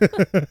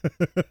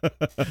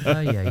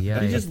 Yeah.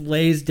 He just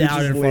lays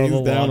down in front of a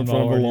lays down in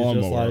front of a lawnmower.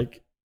 He's just lawnmower.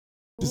 like,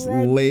 Just "Run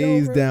me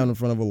lays over." down in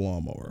front of a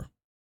lawnmower.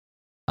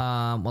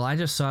 Well, I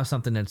just saw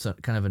something that's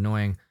kind of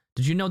annoying.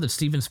 Did you know that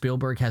Steven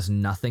Spielberg has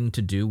nothing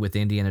to do with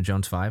Indiana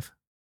Jones 5?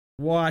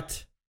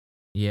 What?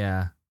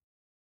 Yeah.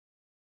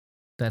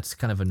 That's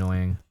kind of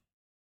annoying.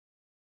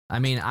 I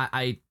mean,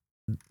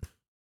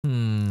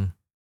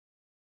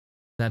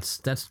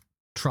 that's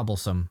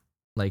troublesome.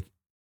 Like,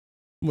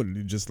 What did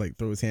he just like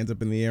throw his hands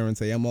up in the air and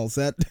say, "I'm all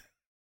set"?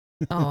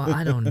 oh,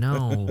 I don't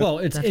know. Well,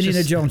 it's That's Indiana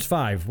just- Jones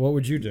 5. What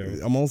would you do?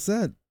 I'm all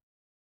set.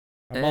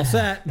 I'm all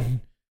set.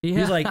 Yeah.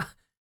 He's like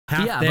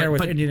half there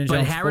with Indiana but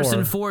Jones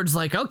Harrison 4. Ford's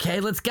like, okay,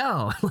 let's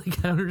go. Like,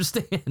 I don't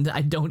understand.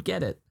 I don't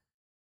get it.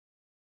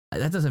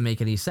 That doesn't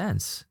make any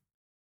sense.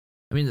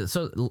 I mean,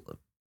 so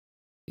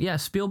yeah,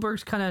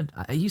 Spielberg's kind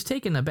of he's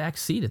taking a back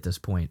seat at this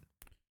point.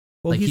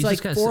 Well, like, he's he's like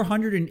just gotta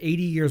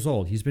 480 years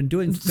old. He's been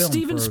doing film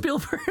Steven for...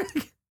 Spielberg,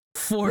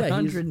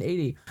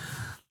 480.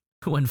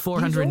 When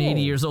 480 old.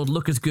 years old,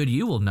 look as good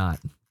you will not.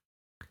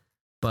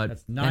 But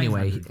That's 900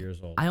 anyway, years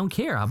old. I don't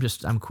care.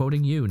 I'm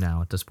quoting you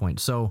now at this point.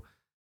 So,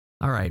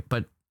 all right,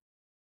 but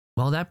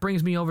well, that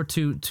brings me over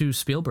to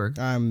Spielberg.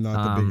 I'm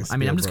not the biggest. I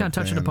mean, I'm just kind of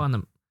Spielberg touching fan. upon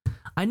them.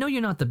 I know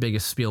you're not the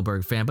biggest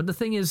Spielberg fan, but the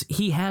thing is,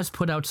 he has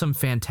put out some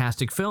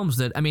fantastic films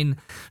that, I mean,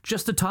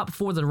 just the top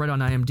 4 that are right on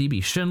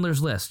IMDb.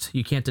 Schindler's List,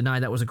 you can't deny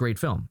that was a great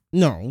film.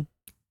 No.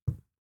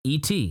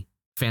 E.T.,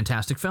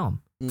 fantastic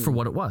film for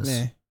what it was.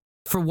 Meh.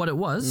 For what it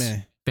was, Meh.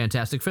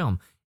 fantastic film.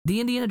 The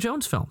Indiana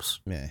Jones films.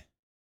 Meh.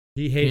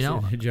 He hates you know-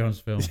 Indiana Jones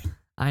film.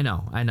 I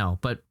know,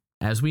 but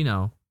as we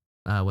know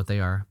what they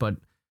are, but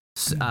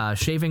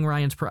Saving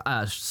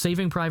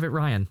Private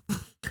Ryan.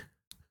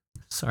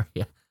 Sorry,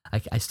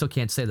 I still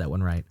can't say that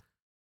one right.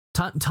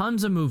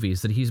 Tons of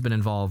movies that he's been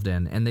involved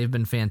in, and they've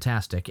been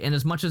fantastic. And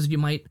as much as you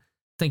might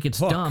think it's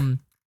Hook. dumb,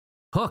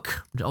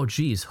 Hook. Oh,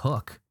 geez,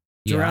 Hook.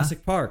 Yeah.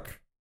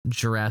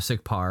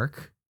 Jurassic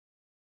Park.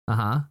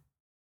 I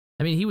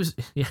mean, he was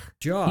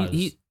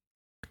Jaws.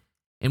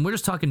 And we're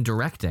just talking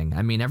directing.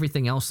 I mean,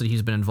 everything else that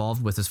he's been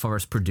involved with as far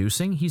as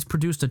producing, he's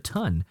produced a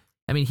ton.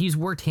 I mean, he's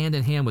worked hand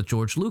in hand with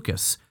George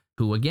Lucas,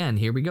 who, again,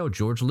 here we go,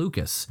 George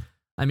Lucas.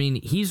 I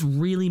mean, he's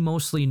really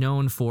mostly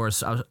known for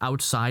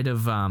outside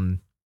of, Raiders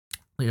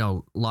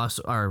of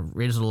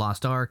the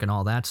Lost Ark and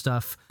all that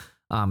stuff.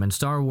 In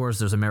Star Wars,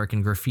 there's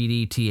American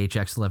Graffiti,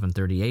 THX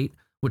 1138,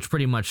 which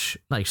pretty much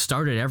like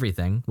started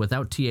everything.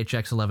 Without THX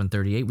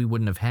 1138, we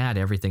wouldn't have had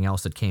everything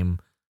else that came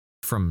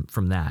from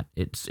that.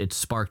 It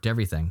sparked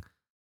everything.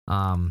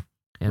 And,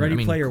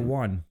 Ready Player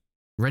One.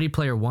 Ready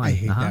Player One. I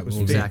hate that Was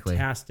movie. Exactly.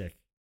 fantastic.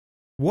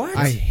 What?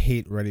 I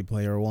hate Ready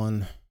Player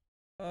One.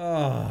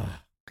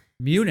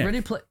 Munich.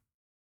 Ready Play.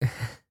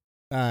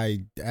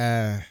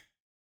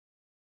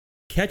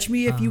 Catch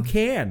Me If You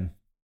Can.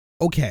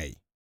 Okay.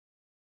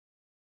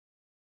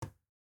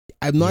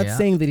 I'm not Yeah.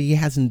 saying that he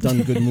hasn't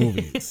done good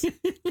movies.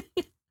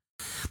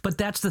 But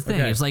that's the thing.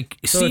 Okay. It's like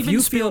So if Steven you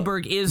feel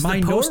Spielberg is the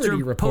Minority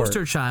Report.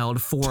 poster child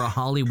for a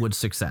Hollywood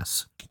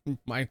success.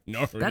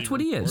 Minority That's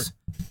what he is.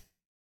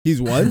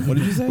 He's what? What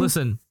did you say?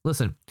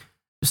 Listen.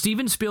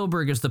 Steven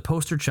Spielberg is the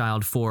poster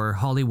child for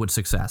Hollywood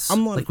success.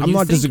 I'm not. Like, when I'm you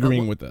not think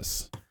disagreeing of- with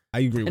this. I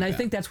agree with And I that.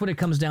 think that's what it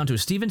comes down to.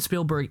 Steven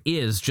Spielberg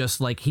is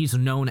just like he's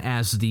known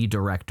as the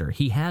director.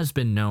 He has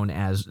been known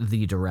as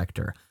the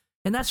director.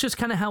 And that's just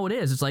kind of how it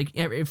is. It's like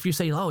if you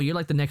say, oh, you're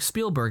like the next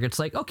Spielberg, it's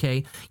like,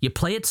 okay, you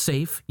play it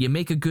safe, you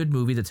make a good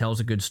movie that tells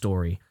a good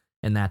story,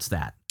 and that's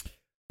that.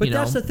 But You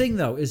that's know? the thing,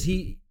 though, is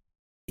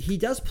he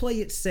does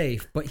play it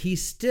safe, but he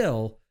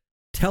still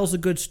tells a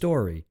good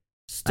story,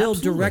 still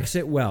Absolutely. directs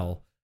it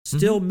well,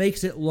 still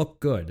makes it look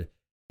good.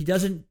 He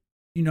doesn't,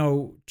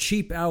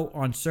 cheap out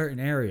on certain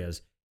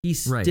areas. He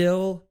Right.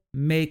 still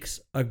makes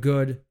a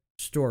good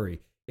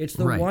story. It's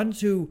the Right. ones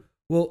who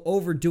will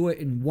overdo it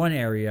in one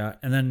area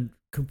and then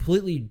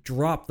completely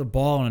drop the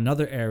ball in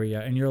another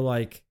area, and you're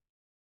like,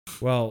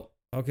 well,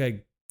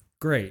 okay,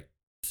 great.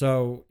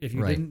 So if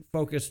you Right. didn't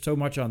focus so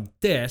much on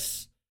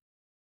this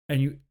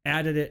and you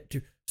added it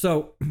to,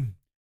 so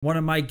one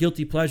of my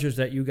guilty pleasures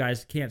that you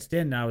guys can't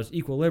stand now is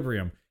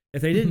Equilibrium.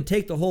 If they didn't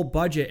take the whole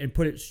budget and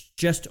put it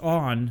just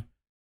on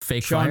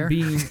Fake Sean fire.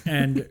 Bean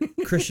and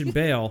Christian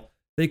Bale,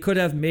 they could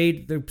have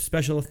made the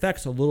special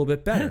effects a little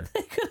bit better.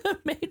 They could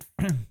have made.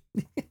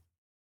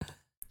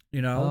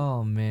 Oh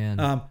Oh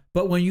man.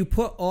 but when you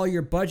put all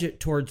your budget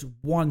towards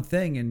one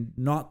thing and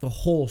not the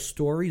whole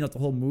story, not the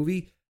whole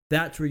movie,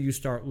 that's where you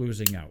start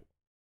losing out.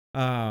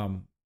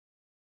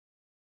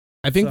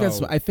 I think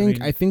So, I think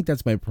I I mean- think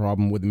that's my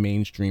problem with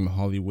mainstream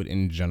Hollywood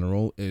in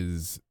general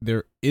is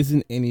there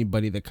isn't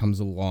anybody that comes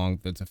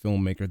along that's a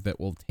filmmaker that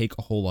will take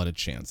a whole lot of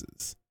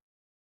chances.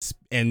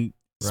 And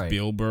Right.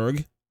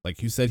 Spielberg,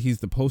 like you said, he's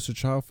the poster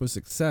child for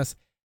success.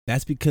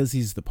 That's because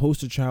he's the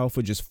poster child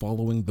for just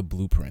following the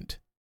blueprint.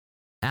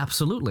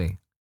 Absolutely.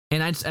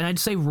 And I'd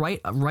say right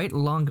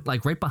along,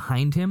 like right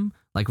behind him,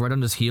 like right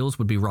on his heels,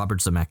 would be Robert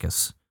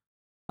Zemeckis.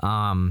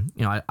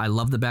 I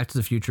love the Back to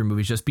the Future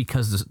movies just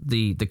because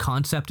the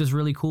concept is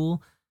really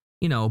cool,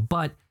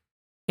 but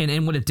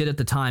and what it did at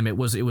the time, it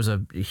was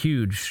a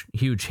huge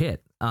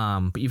hit.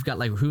 But you've got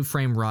like Who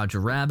Framed Roger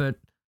Rabbit,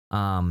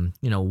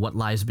 What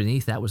Lies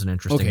Beneath, that was an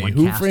interesting Okay, one.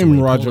 Who Castaway,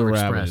 Framed Roger Polar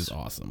Rabbit Express. is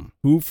awesome.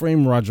 Who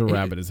Framed Roger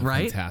Rabbit is a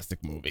right?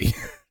 fantastic movie.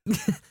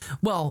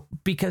 Well,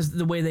 because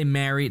the way they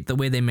married,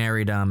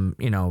 Animation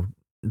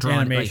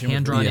with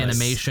hand-drawn real life.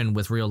 animation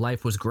with real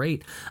life was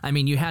great. I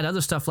mean, you had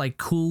other stuff like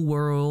Cool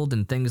World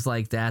and things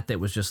like that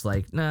was just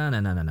like,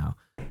 no.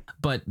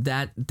 But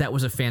that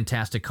was a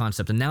fantastic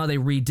concept. And now they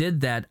redid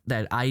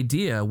that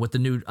idea with the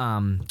new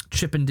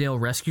Chip and Dale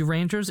Rescue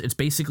Rangers. It's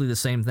basically the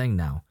same thing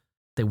now.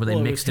 They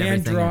mixed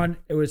everything.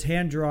 It was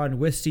hand drawn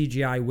with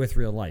CGI with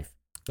real life.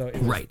 So it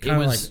was Right. It kinda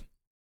was-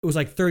 it was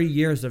like 30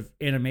 years of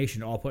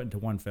animation all put into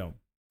one film.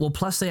 Well,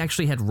 plus they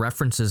actually had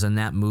references in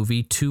that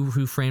movie to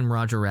Who Framed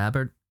Roger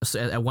Rabbit. So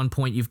at one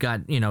point, you've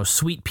got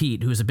Sweet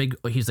Pete,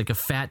 he's like a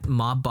fat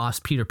mob boss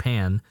Peter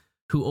Pan,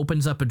 who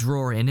opens up a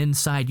drawer and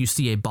inside you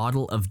see a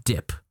bottle of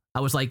dip.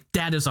 I was like,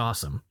 that is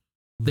awesome.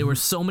 There were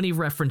so many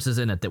references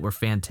in it that were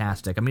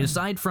fantastic. I mean,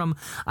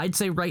 I'd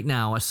say right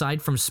now,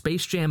 aside from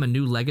Space Jam: A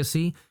New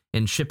Legacy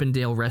and Chip and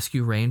Dale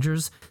Rescue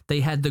Rangers, they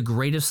had the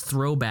greatest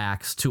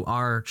throwbacks to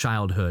our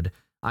childhood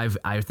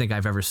I think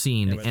I've ever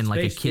seen Yeah, but in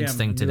like a Space kids Jam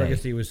thing New today.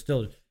 Legacy was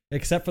still,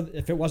 except for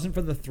if it wasn't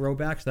for the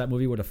throwbacks, that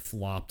movie would have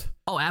flopped.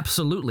 Oh,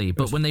 absolutely.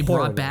 But was when they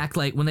horrible.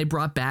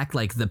 brought back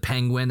like the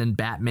Penguin and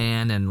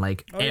Batman and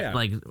like Oh, yeah.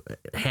 like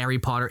Harry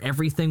Potter,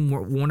 everything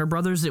Warner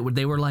Brothers,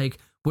 they were like,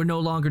 we're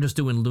no longer just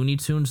doing Looney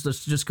Tunes.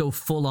 Let's just go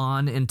full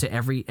on into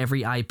every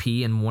IP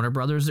in Warner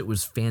Brothers. It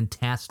was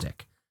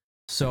fantastic.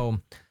 So,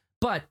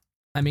 but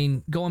I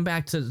mean, going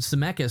back to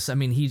Zemeckis, I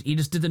mean, he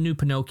just did the new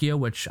Pinocchio,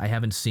 which I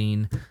haven't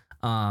seen.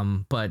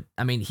 But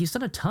I mean, he's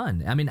done a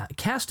ton. I mean,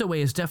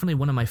 Castaway is definitely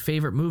one of my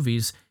favorite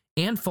movies,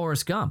 and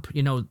Forrest Gump.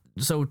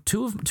 So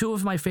two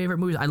of my favorite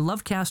movies. I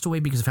love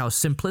Castaway because of how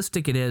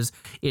simplistic it is.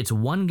 It's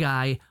one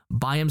guy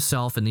by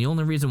himself, and the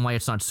only reason why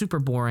it's not super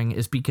boring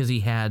is because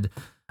he had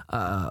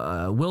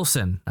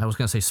Wilson. I was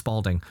gonna say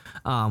Spalding.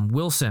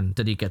 Wilson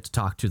that he gets to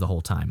talk to the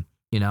whole time.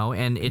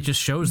 And it just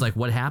shows like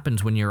what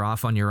happens when you're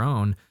off on your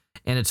own.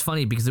 And it's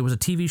funny because there was a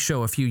TV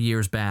show a few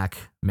years back,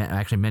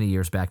 actually many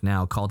years back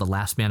now, called The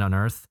Last Man on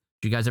Earth.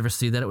 Did you guys ever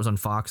see that? It was on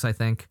Fox, I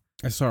think.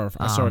 I saw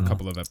a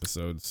couple of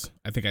episodes.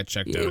 I think I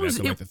checked It out was-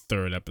 after like the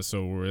third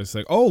episode where it's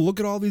like, oh, look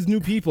at all these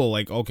new people.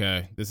 Like,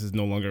 okay, this is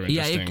no longer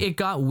interesting. Yeah, it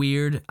got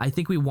weird. I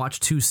think we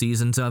watched 2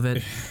 seasons of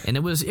it, and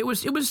it was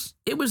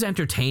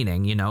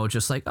entertaining.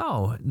 Just like,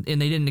 oh,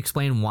 and they didn't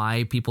explain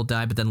why people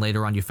died, but then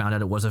later on you found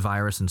out it was a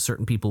virus and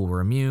certain people were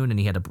immune, and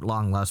he had a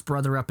long lost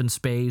brother up in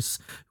space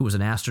who was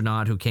an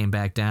astronaut who came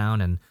back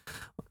down, and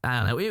I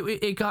don't know,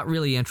 it got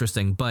really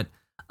interesting. But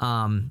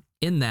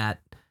in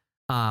that,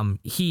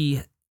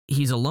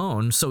 he's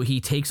alone, so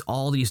he takes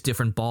all these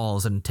different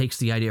balls and takes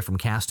the idea from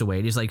Castaway.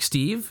 And he's like,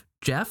 Steve,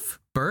 Jeff,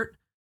 Bert,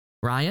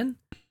 Ryan,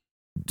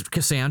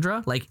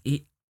 Cassandra, like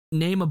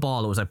name a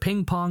ball. It was a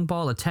ping pong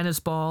ball, a tennis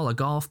ball, a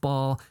golf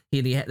ball.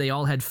 They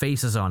all had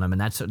faces on them,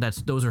 and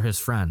those are his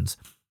friends.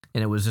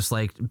 And it was just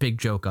like big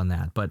joke on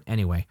that. But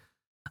anyway,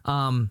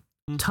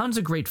 tons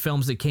of great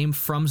films that came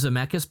from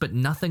Zemeckis, but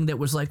nothing that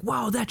was like,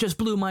 wow, that just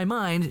blew my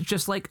mind. It's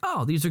just like,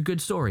 oh, these are good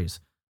stories.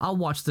 I'll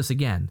watch this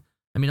again.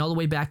 I mean, all the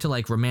way back to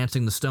like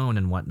Romancing the Stone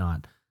and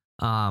whatnot,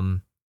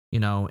 and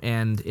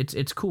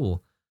it's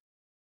cool.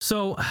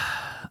 So,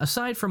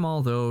 aside from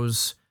all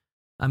those,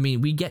 I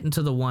mean, we get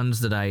into the ones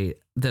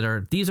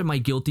these are my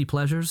guilty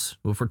pleasures.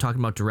 If we're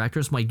talking about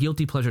directors, my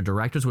guilty pleasure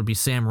directors would be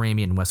Sam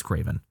Raimi and Wes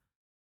Craven.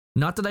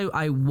 Not that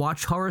I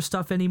watch horror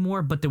stuff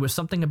anymore, but there was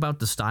something about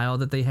the style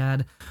that they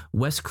had.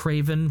 Wes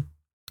Craven,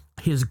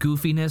 his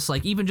goofiness,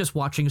 like even just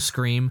watching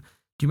Scream.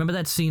 Do you remember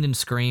that scene in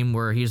Scream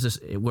where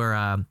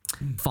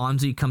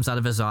Fonzie comes out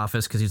of his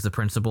office because he's the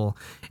principal,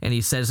 and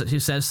he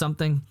says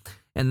something,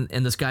 and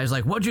this guy's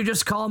like, "What'd you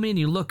just call me?" And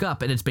you look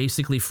up, and it's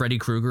basically Freddy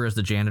Krueger as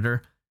the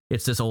janitor.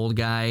 It's this old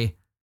guy.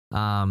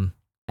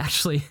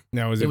 Actually,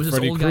 Now, is it it was this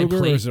Freddy old guy Krueger or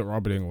played- is it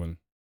Robert Englund?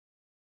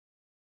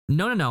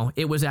 No.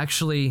 It was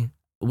actually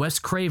Wes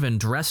Craven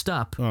dressed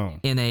up Oh.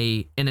 in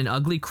an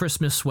ugly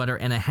Christmas sweater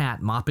and a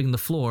hat, mopping the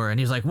floor, and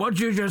he's like, "What'd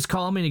you just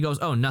call me?" And he goes,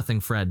 "Oh, nothing,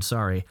 Fred.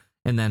 Sorry."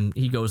 And then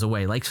he goes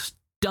away. Like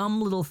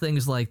dumb little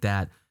things like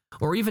that,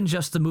 or even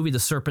just the movie The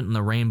Serpent and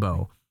the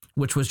Rainbow,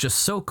 which was just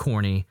so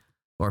corny,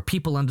 or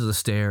People Under the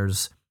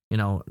Stairs. You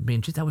know, I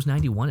mean, geez, that was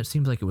 91. It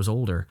seems like it was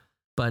older,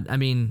 but I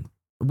mean,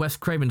 Wes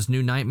Craven's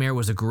New Nightmare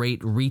was a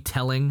great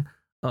retelling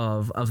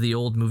of the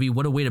old movie.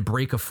 What a way to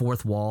break a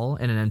fourth wall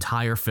in an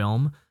entire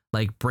film,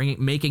 like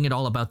making it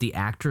all about the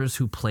actors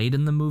who played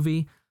in the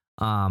movie,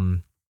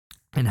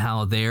 and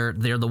how they're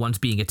the ones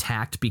being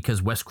attacked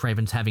because Wes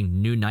Craven's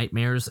having new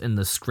nightmares and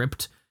the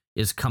script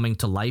is coming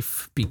to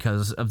life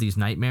because of these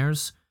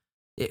nightmares.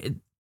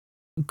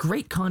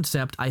 Great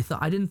concept. I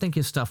didn't think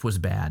his stuff was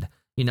bad,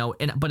 you know.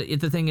 But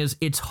the thing is,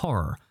 it's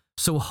horror,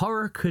 so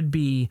horror could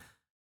be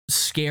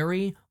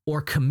scary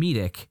or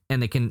comedic,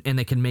 and they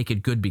can make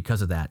it good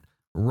because of that.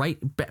 Right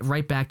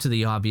back to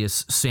the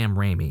obvious, Sam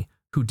Raimi,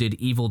 who did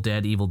Evil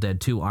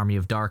Dead 2, Army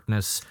of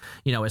Darkness,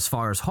 you know, as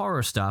far as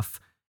horror stuff.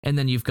 And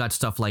then you've got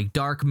stuff like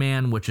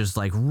Darkman, which is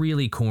like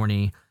really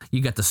corny.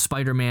 You got the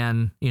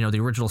Spider-Man, you know, the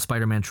original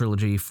Spider-Man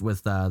trilogy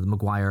with the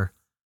Maguire.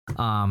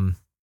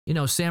 You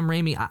know, Sam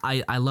Raimi,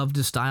 I loved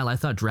his style. I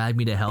thought Drag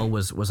Me to Hell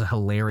was a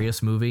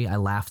hilarious movie. I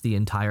laughed the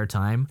entire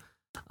time.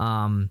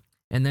 And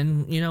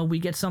then, you know, we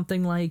get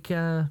something like,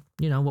 you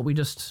know, what we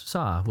just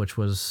saw, which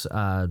was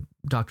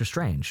Doctor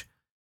Strange.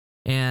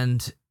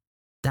 And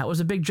that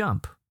was a big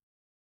jump,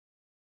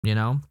 you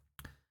know?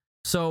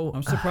 So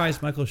I'm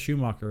surprised Michael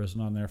Schumacher isn't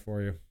on there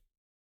for you.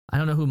 I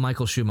don't know who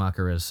Michael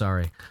Schumacher is,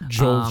 sorry.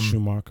 Joel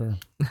Schumacher.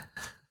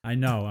 I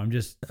know. I'm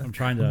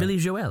trying to. Billy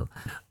Joel.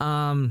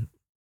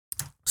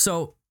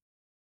 So,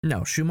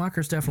 no,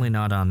 Schumacher's definitely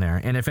not on there.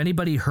 And if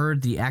anybody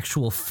heard the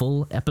actual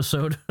full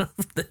episode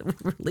that we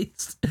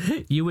released,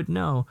 you would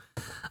know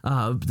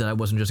that I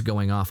wasn't just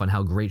going off on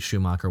how great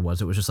Schumacher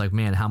was. It was just like,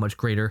 man, how much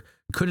greater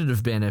could it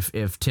have been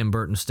if Tim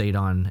Burton stayed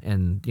on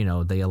and, you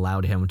know, they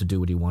allowed him to do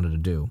what he wanted to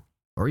do,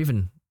 or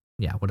even,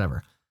 yeah,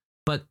 whatever.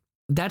 But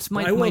that's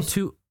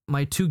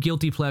my two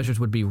guilty pleasures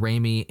would be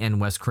Raimi and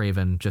Wes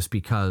Craven, just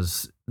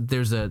because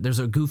there's a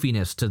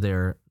goofiness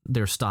to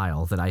their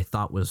style that I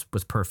thought was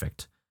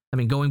perfect. I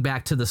mean, going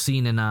back to the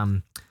scene in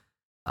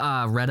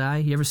Red Eye.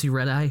 You ever see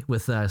Red Eye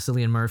with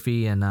Cillian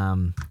Murphy and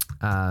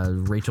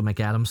Rachel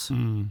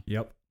McAdams?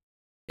 Yep.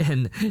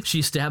 And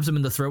she stabs him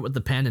in the throat with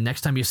the pen, and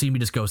next time you see him, he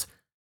just goes,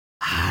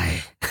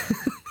 "Hi."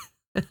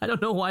 I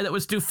don't know why that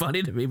was too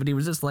funny to me, but he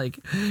was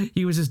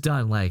just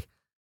done. Like,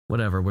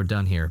 whatever, we're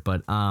done here.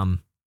 But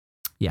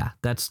yeah,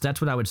 that's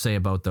what I would say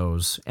about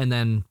those. And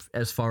then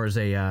as far as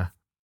a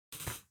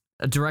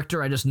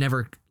director I just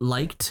never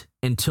liked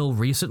until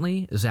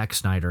recently, Zack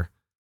Snyder.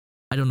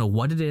 I don't know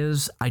what it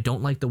is. I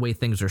don't like the way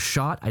things are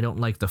shot. I don't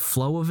like the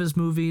flow of his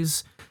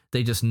movies.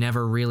 They just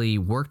never really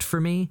worked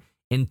for me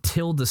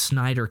until the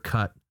Snyder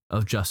cut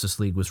of Justice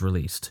League was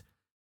released.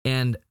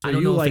 And So I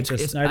don't you know like if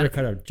the Snyder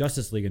cut of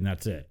Justice League, and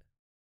that's it.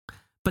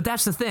 But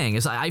that's the thing,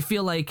 is I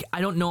feel like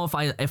I don't know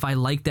if I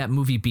like that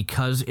movie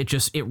because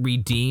it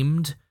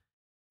redeemed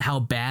how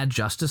bad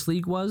Justice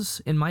League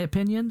was, in my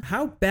opinion.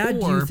 How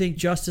bad do you think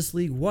Justice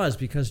League was?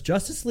 Because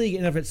Justice League in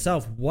and of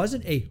itself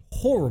wasn't a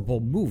horrible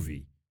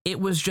movie. It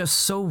was just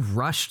so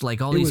rushed,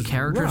 like all these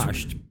characters.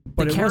 Rushed,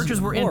 but the it characters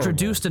wasn't were horrible.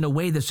 introduced in a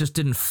way that just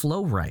didn't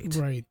flow right.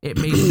 Right. It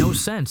made no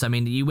sense. I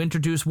mean, you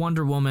introduce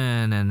Wonder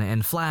Woman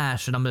and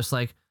Flash, and I'm just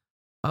like,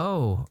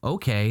 oh,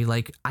 okay.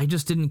 Like, I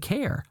just didn't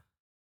care.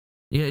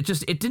 Yeah,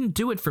 it didn't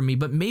do it for me.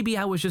 But maybe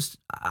I was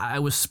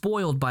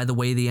spoiled by the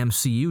way the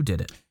MCU did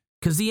it.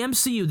 Because the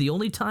MCU, the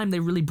only time they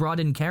really brought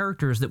in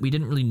characters that we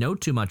didn't really know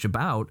too much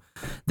about,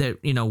 that,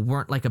 you know,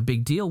 weren't like a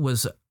big deal,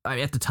 was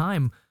at the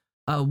time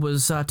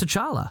was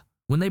T'Challa.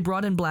 When they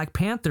brought in Black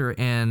Panther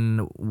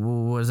and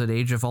was it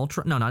Age of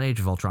Ultron? No, not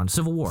Age of Ultron.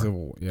 Civil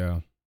War.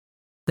 Yeah.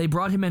 They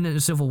brought him in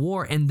Civil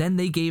War, and then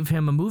they gave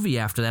him a movie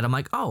after that. I'm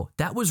like, oh,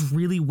 that was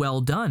really well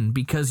done,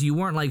 because you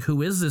weren't like,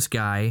 who is this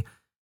guy?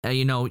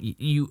 You know,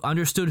 you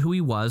understood who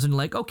he was, and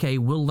like, okay,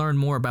 we'll learn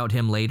more about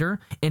him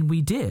later, and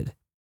we did.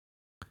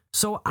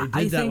 So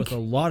They did that with a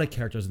lot of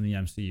characters in the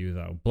MCU,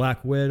 though.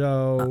 Black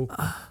Widow,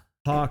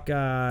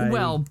 Hawkeye.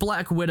 Well,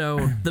 Black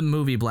Widow, the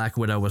movie Black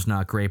Widow was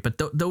not great,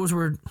 but those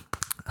were...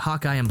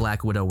 Hawkeye and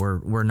Black Widow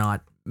were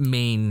not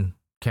main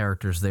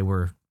characters. They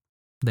were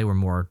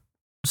more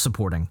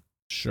supporting.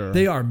 Sure.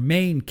 They are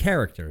main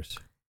characters.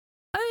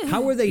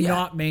 How are they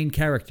not main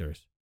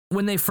characters?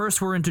 When they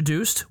first were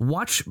introduced,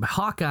 watch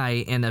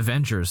Hawkeye in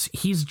Avengers.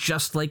 He's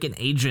just like an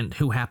agent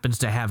who happens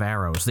to have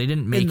arrows. They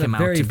didn't make him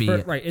out to be...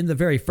 in the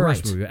very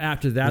first movie.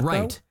 After that,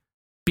 right. though?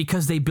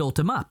 because they built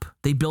him up.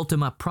 They built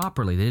him up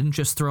properly. They didn't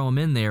just throw him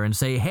in there and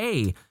say,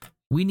 "Hey,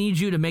 we need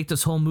you to make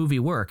this whole movie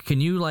work.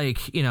 Can you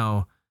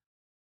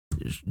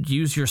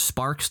use your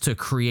sparks to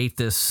create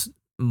this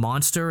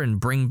monster and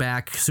bring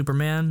back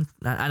Superman?"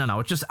 I don't know.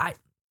 It's just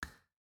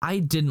I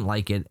didn't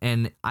like it,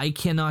 and I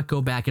cannot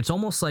go back. It's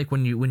almost like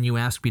when you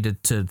ask me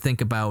to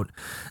think about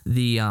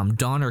the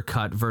Donner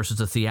cut versus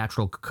the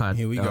theatrical cut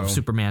Here we go. of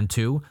Superman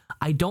 2.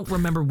 I don't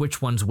remember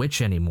which one's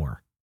which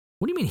anymore.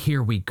 What do you mean,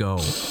 here we go?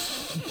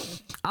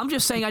 I'm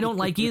just saying I don't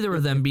like either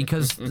of them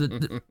because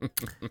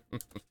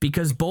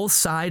because both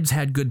sides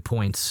had good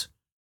points.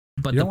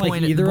 But You the don't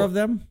point like either of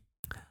them?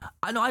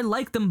 I know I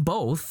like them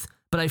both,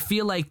 but I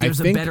feel like there's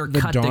a think better the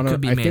cut Donner- that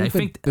could be made. I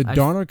think the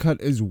Donner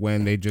cut is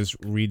when they just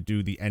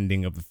redo the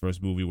ending of the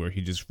first movie where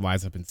he just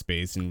flies up in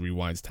space and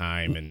rewinds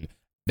time, and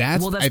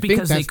that's Well, that's I think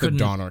because they that's the couldn't-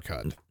 Donner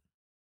cut.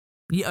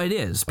 Yeah, it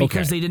is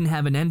because Okay. they didn't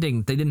have an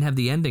ending. They didn't have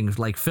the endings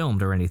like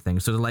filmed or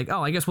anything. So they're like,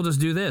 "Oh, I guess we'll just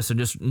do this and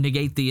just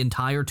negate the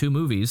entire 2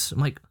 movies." I'm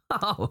like,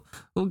 "Oh,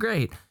 well,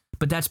 great."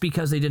 But that's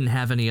because they didn't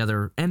have any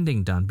other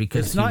ending done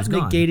because It's he not was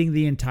gone. negating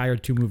the entire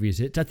 2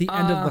 movies. It's at the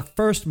end of the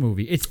first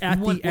movie. It's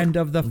at the end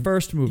of the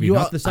first movie,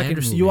 not the second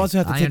understand. movie. You also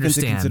have to I take into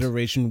understand.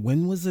 consideration,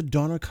 when was the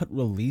Donner cut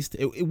released?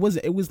 It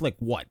was like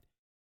what,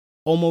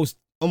 almost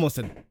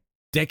a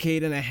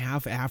decade and a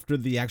half after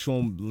the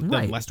actual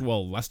Right.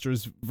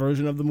 Lester's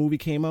version of the movie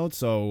came out.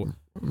 So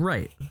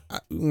Right. uh,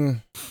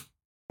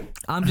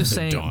 I'm just The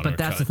saying, Donner but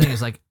that's cut. the thing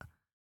is like,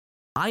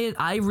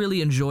 I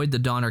really enjoyed the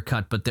Donner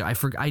cut, but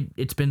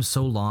it's been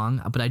so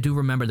long, but I do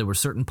remember there were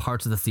certain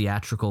parts of the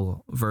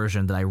theatrical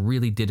version that I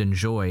really did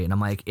enjoy, and I'm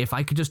like, if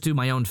I could just do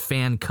my own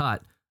fan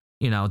cut,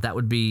 that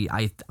would be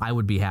I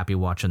would be happy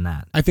watching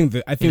that. I think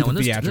the and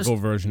this- theatrical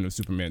version of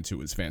Superman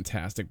 2 is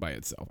fantastic by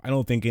itself. I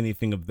don't think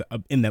anything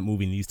in that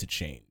movie needs to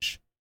change.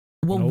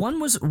 Well,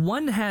 Nope.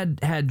 one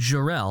had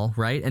Jor-El,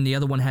 right, and the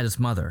other one had his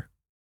mother.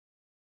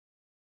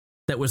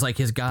 That was like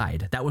his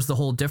guide. That was the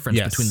whole difference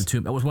Yes. between the two.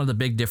 That was one of the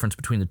big difference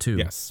between the two.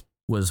 Yes.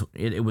 Was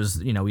it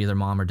was either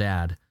mom or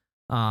dad.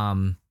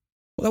 Well,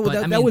 But,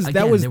 that I mean, was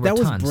again, there were that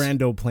was tons.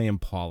 Brando playing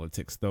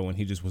politics though, and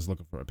he just was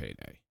looking for a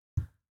payday.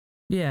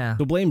 Yeah.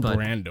 So blame but-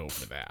 Brando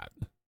for that.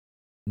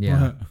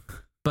 Yeah.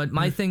 But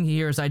my thing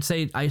here is I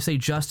say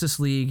Justice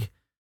League,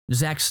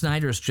 Zack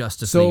Snyder's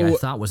Justice So- League I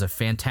thought was a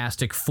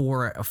fantastic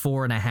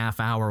 4.5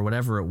 hour,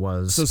 whatever it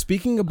was. So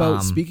speaking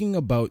about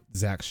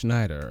Zack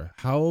Snyder,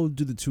 how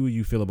do the two of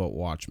you feel about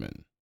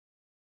Watchmen?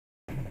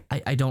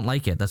 I don't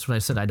like it. That's what I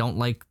said.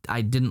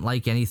 I didn't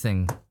like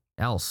anything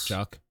else.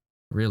 Chuck,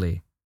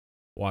 Really.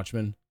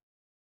 Watchmen?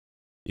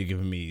 You're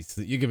giving me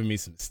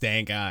some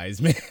stank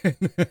eyes, man.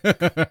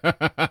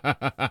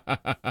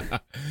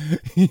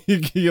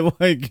 you're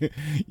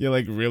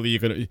like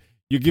really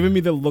you're giving me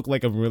the look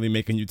like I'm really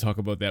making you talk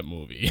about that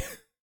movie.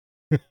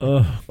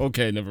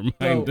 Okay, never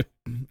mind.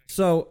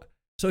 So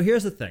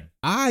here's the thing.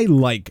 I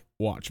like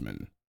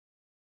Watchmen.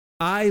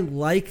 I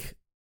like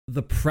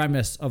the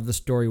premise of the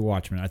story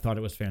Watchmen. I thought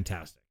it was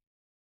fantastic.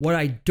 What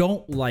I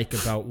don't like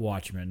about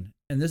Watchmen,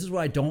 and this is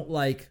what I don't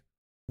like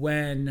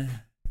when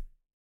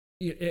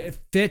it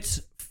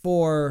fits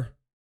for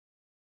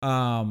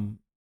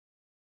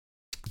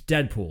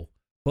Deadpool,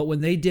 but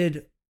when they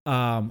did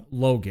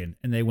Logan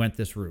and they went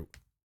this route,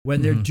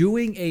 when they're Mhm.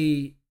 doing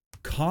a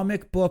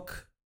comic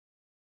book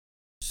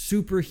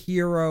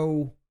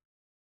superhero,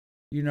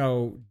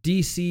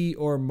 DC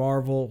or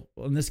Marvel,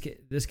 in this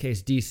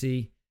case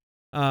DC,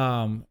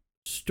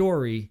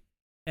 story,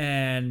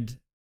 and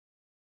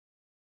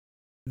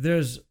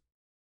there's,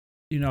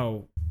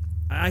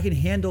 I can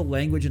handle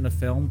language in a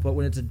film, but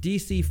when it's a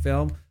DC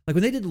film, like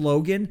when they did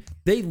Logan,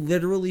 they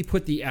literally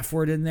put the F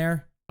word in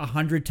there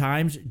 100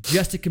 times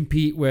just to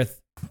compete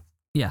with,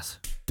 Yes.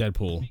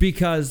 Deadpool.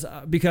 because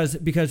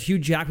Hugh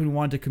Jackman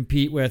wanted to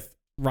compete with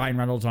Ryan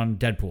Reynolds on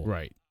Deadpool.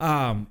 Right.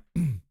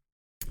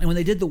 And when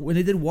they did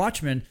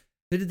Watchmen,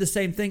 they did the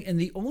same thing. And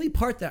the only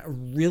part that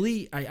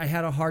really I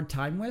had a hard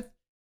time with,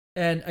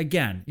 and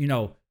again,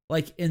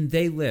 like in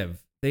They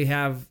Live, they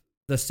have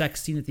the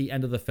sex scene at the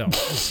end of the film.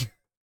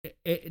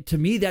 To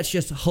me, that's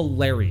just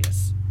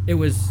hilarious.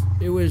 You're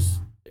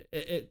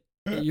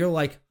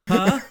like,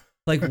 huh?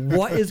 Like,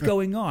 what is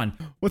going on?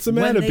 What's the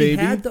matter, When they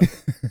baby? had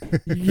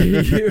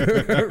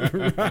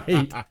You're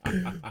right.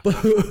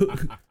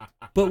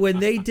 But when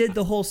they did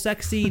the whole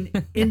sex scene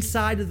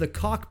inside of the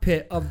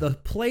cockpit of the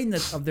plane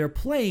of their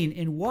plane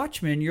in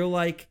Watchmen, you're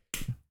like,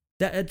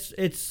 that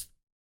it's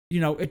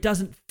it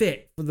doesn't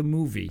fit for the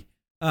movie.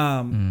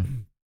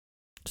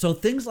 So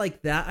things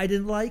like that I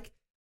didn't like.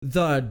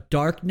 The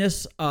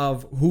darkness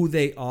of who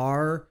they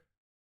are,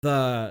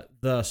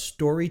 the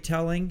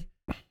storytelling.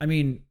 I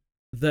mean,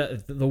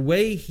 the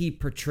way he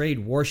portrayed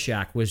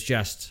Rorschach was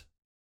just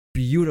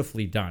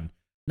beautifully done.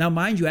 Now,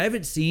 mind you, I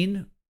haven't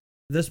seen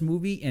this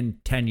movie in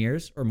 10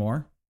 years or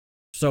more.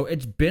 So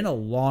it's been a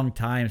long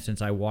time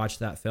since I watched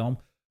that film.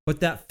 But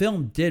that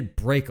film did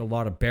break a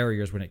lot of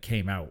barriers when it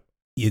came out.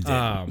 You did.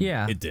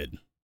 Yeah. It did.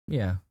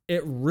 Yeah.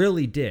 It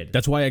really did.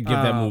 That's why I give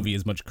that Um, movie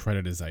as much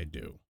credit as I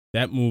do.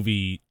 That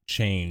movie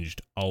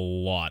changed a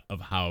lot of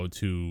how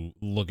to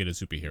look at a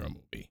superhero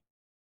movie.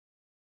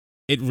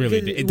 It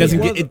really did. It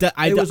doesn't get.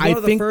 It was one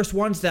of the think first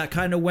ones that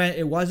kind of went.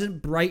 It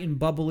wasn't bright and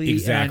bubbly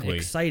Exactly. and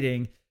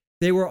exciting.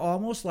 They were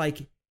almost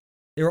like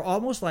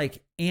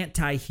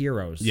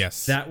anti-heroes.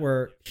 Yes. that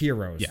were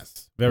heroes.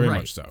 yes, very Right.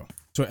 much so.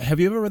 So, have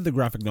you ever read the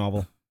graphic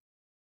novel?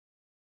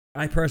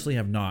 I personally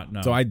have not.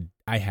 No. So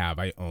I have.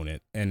 I own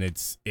it, and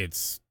it's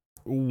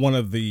one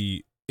of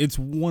the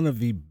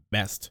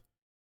best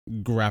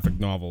graphic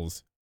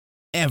novels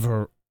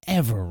ever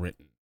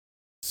written.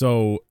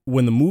 So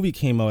when the movie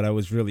came out, I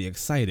was really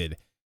excited.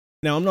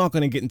 Now I'm not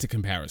going to get into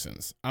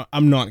comparisons.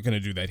 I'm not going to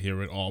do that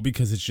here at all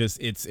because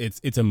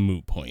it's a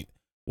moot point.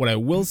 What I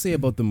will say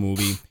about the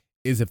movie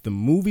is if the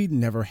movie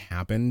never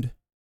happened,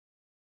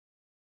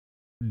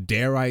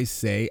 dare I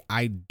say,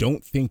 I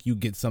don't think you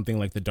get something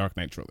like the Dark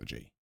Knight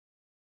trilogy.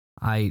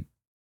 I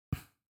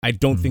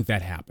don't think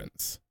that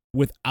happens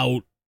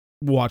without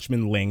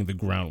Watchmen laying the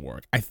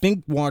groundwork. I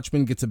think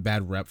Watchmen gets a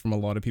bad rep from a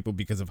lot of people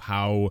because of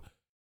how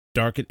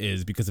dark it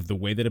is, because of the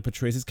way that it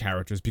portrays his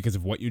characters, because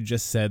of what you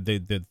just said, the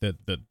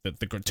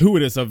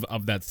gratuitous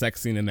of that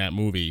sex scene in that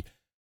movie.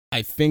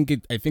 I think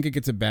it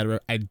gets a bad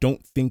rep. I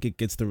don't think it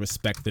gets the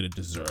respect that it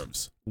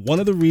deserves. One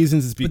of the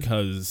reasons is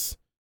because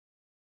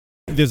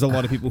there's a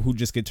lot of people who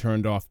just get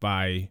turned off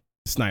by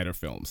Snyder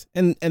films,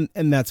 and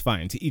that's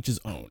fine, to each his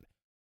own.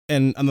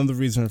 And another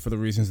reason for the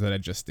reasons that I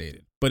just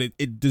stated. But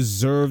it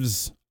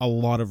deserves a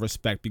lot of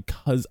respect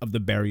because of the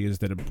barriers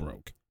that it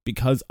broke,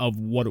 because of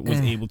what it was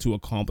able to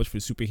accomplish for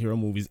superhero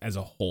movies as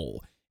a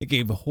whole. It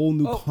gave a whole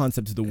new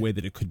concept to the way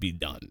that it could be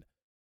done.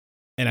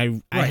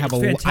 And I have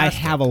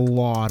a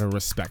lot of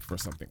respect for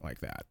something like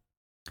that.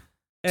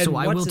 And So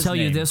I what's will his tell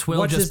you name? this, Will,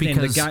 What's just his name?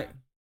 The because- guy.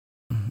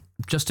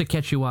 Just to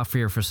catch you off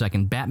here for a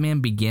second, Batman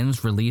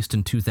Begins released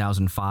in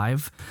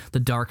 2005, The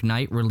Dark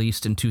Knight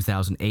released in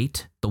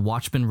 2008, The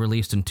Watchmen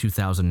released in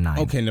 2009.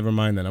 Okay, never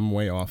mind then. I'm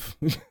way off.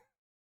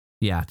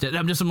 Yeah,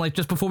 I'm like,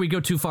 just before we go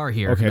too far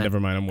here. Okay, that-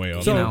 never mind. I'm way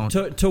off. So You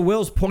know- to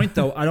Will's point,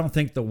 though, I don't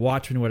think the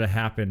Watchmen would have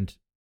happened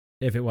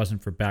if it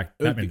wasn't for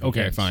Batman. Okay,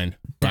 Begins. fine.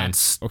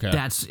 That's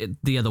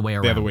the other way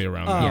around. The other way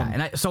around. Yeah,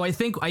 and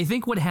I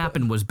think what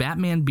happened was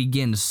Batman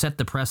Begins set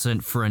the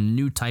precedent for a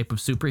new type of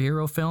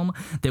superhero film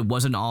that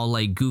wasn't all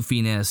like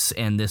goofiness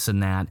and this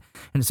and that,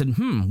 and it said,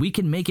 we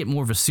can make it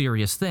more of a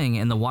serious thing.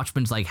 And the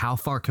Watchmen's like, how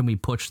far can we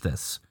push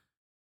this?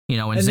 You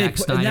know, and And Zack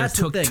Snyder that's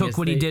the thing, took is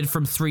what he did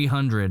from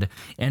 300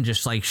 and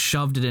just like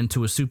shoved it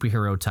into a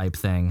superhero type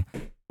thing.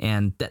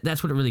 And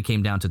that's what it really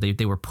came down to.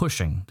 They were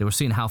pushing. They were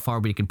seeing how far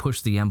we can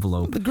push the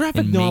envelope. The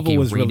graphic and make novel a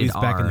was rated released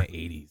back in R. the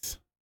 80s.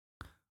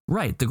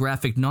 Right, the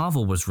graphic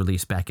novel was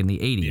released back in the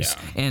 80s.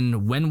 Yeah.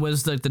 And when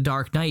was the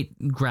Dark Knight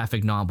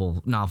graphic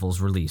novels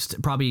released?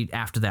 Probably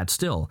after that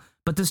still.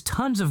 But there's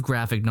tons of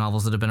graphic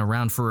novels that have been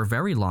around for a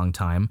very long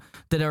time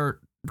that are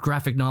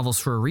graphic novels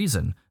for a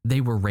reason. They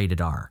were rated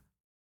R.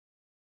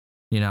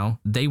 You know,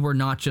 they were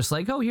not just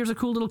like, oh, here's a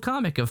cool little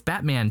comic of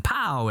Batman,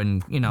 pow,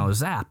 and, you know,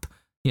 zap.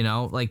 You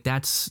know, like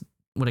that's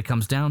what it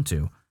comes down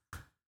to.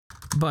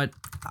 But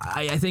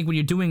I think when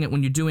you're doing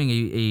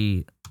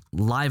a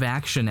live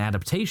action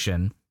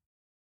adaptation,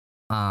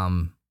 you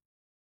know,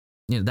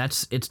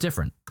 it's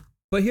different.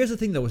 But here's the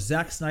thing, though, with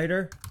Zack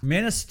Snyder,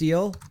 Man of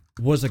Steel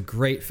was a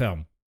great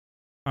film.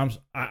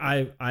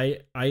 I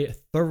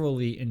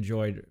thoroughly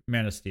enjoyed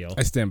Man of Steel.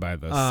 I stand by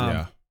this.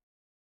 Yeah.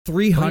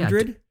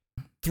 300,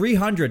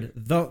 300.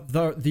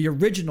 The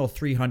original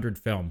 300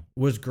 film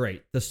was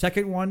great. The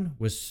second one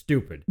was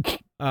stupid.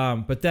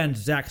 But then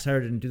Zack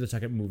Snyder didn't do the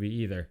second movie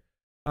either.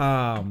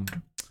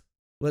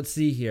 Let's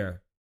see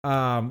here.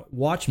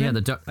 Watchmen. Yeah,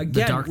 the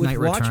Dark Knight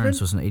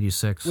Returns was in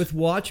 '86. With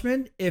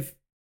Watchmen, if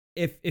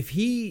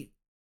he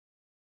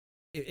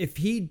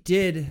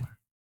did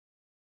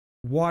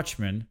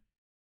Watchmen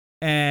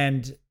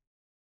and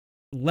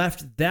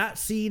left that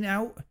scene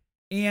out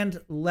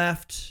and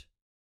left,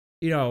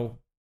 you know,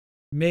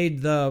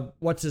 made the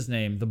what's his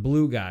name, the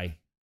blue guy.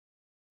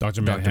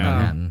 Dr. Dr. Manhattan.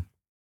 Manhattan.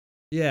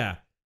 Yeah,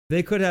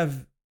 they could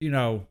have, you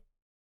know,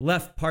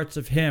 left parts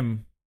of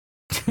him,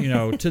 you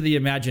know, to the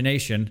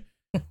imagination,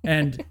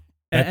 and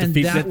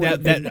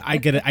I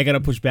gotta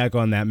push back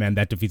on that, man.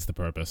 That defeats the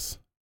purpose.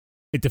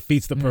 It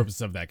defeats the purpose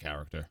of that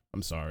character.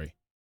 I'm sorry.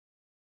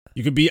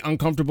 You could be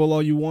uncomfortable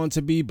all you want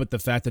to be, but the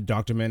fact that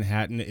Dr.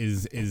 Manhattan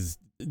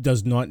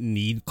does not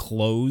need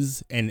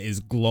clothes and is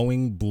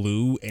glowing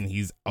blue and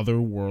he's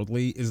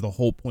otherworldly is the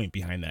whole point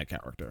behind that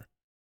character.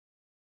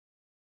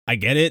 I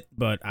get it,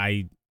 but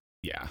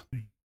yeah.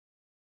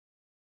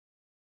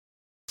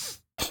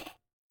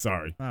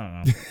 Sorry.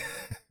 I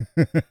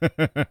don't know.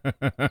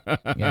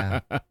 Yeah.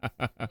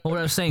 Well, what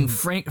I was saying,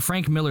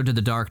 Frank Miller did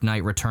The Dark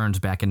Knight Returns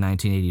back in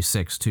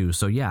 1986 too.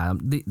 So yeah,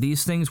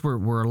 these things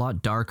were a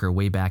lot darker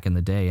way back in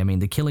the day. I mean,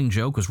 The Killing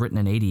Joke was written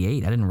in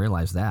 '88. I didn't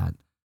realize that.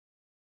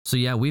 So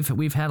yeah,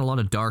 we've had a lot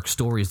of dark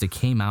stories that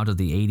came out of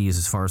the '80s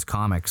as far as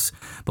comics.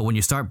 But when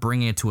you start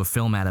bringing it to a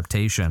film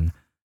adaptation,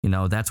 you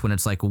know, that's when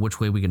it's like, well, which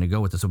way are we going to go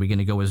with this? Are we going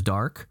to go as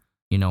dark?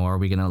 You know, are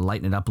we going to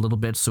lighten it up a little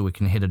bit so we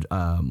can hit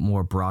a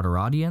more broader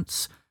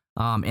audience?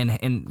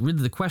 And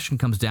really the question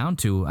comes down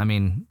to, I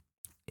mean,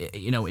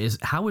 is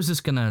how is this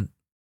gonna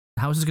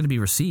be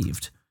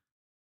received?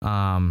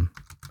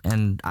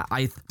 And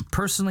I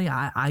personally,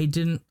 I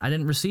didn't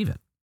receive it.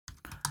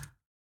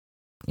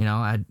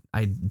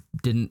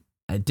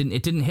 It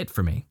didn't hit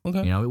for me.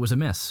 Okay. It was a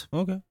miss.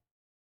 Okay.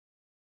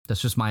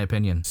 That's just my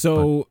opinion.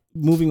 So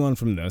moving on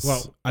from this,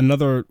 Well-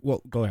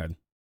 go ahead.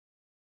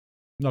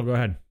 No, go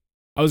ahead.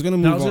 I was gonna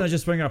No, move I was on. gonna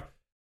just bring up.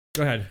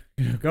 Go ahead.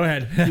 Go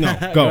ahead. No,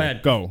 Go go,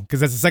 ahead. go, because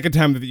that's the second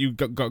time that you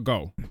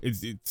go.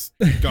 It's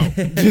go.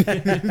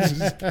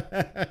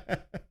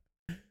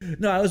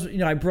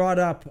 No, I brought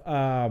up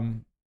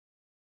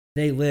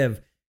They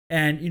Live,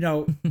 and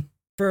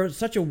for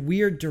such a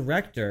weird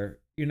director,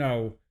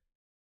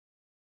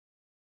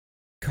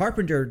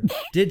 Carpenter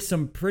did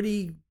some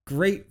pretty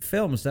great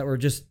films that were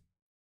just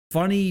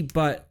funny,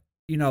 but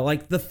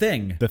like The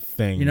Thing. The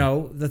Thing.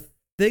 The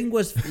Thing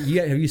was. Have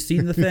you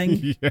seen The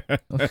Thing?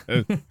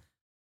 Yeah.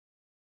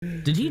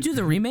 Did he do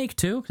the remake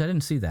too? 'Cause I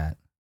didn't see that.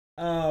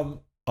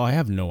 Oh, I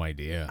have no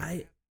idea.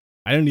 I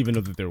didn't even know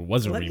that there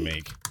was a Let me-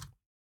 remake.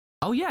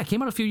 Oh yeah, it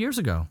came out a few years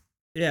ago.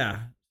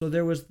 Yeah. So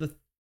there was let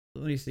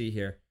me see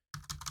here.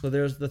 So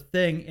there's The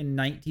Thing in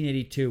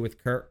 1982 with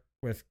Kurt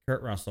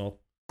Russell.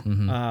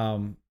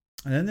 Mhm.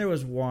 And then there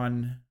was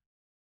one,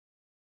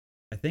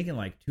 I think in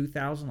like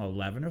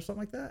 2011 or something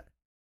like that.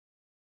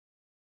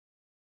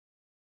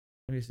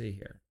 Let me see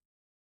here.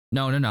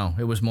 No.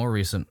 It was more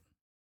recent.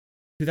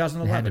 It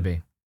 2011. had to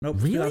be. Nope.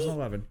 Really?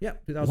 2011.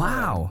 Yep. 2011.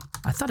 Wow,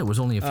 I thought it was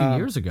only a few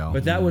years ago.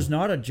 But that was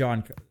not a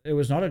John. It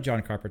was not a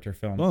John Carpenter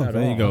film. Oh, at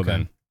there all. you go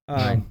Okay.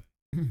 then.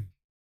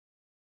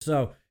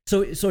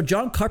 So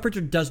John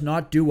Carpenter does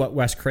not do what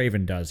Wes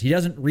Craven does. He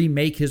doesn't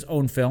remake his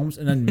own films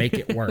and then make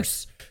it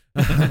worse.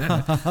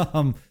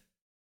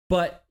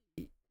 But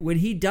when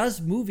he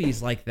does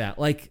movies like that,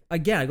 like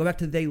again, I go back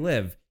to They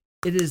Live.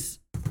 It is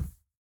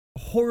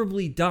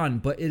horribly done,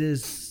 but it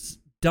is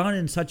done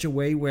in such a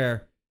way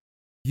where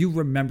you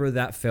remember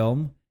that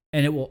film,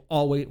 and it will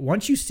always.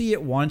 Once you see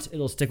it once,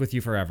 it'll stick with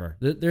you forever.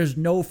 There's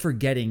no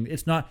forgetting.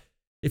 It's not.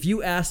 If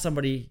you ask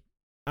somebody,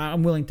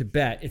 I'm willing to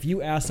bet. If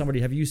you ask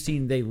somebody, have you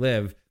seen They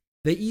Live?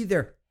 They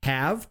either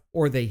have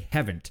or they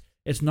haven't.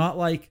 It's not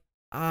like,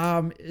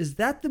 is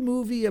that the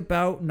movie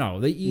about? No,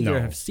 they either No.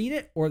 have seen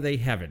it or they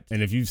haven't.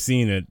 And if you've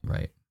seen it,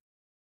 right.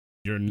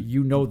 You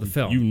know the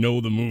film. You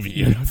know the movie.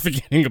 You're not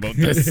forgetting about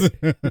this.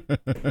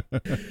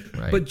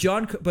 Right. But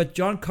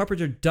John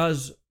Carpenter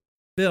does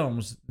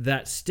films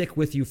that stick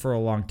with you for a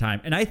long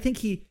time. And I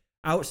think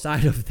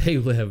outside of They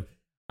Live,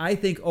 I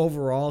think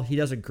overall he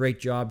does a great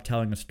job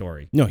telling a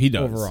story. No, he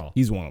does. Overall.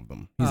 He's one of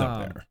them. He's up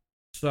there.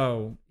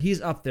 So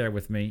he's up there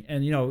with me.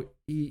 And,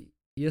 he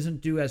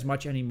doesn't do as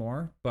much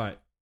anymore, but,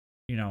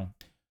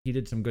 he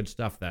did some good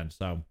stuff then.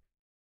 So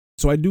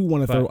I do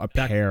want to But throw a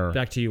back pair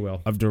to you,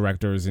 Will. of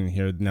directors in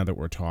here now that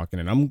we're talking,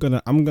 and I'm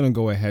gonna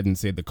go ahead and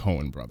say the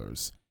Coen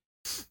brothers.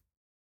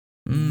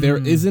 There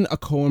isn't a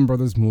Coen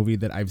brothers movie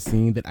that I've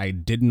seen that I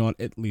did not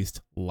at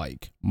least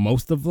like.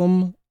 Most of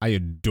them I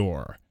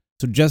adore.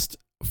 So just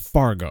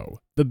Fargo,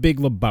 The Big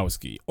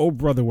Lebowski, Oh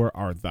Brother Where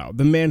Art Thou,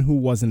 The Man Who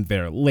Wasn't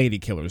There, Lady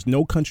Killers,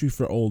 No Country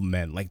for Old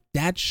Men. Like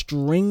that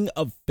string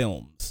of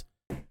films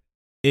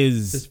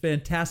It's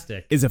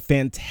fantastic. is a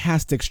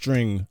fantastic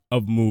string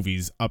of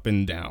movies up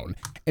and down.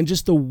 And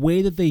just the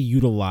way that they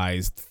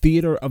utilized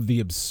theater of the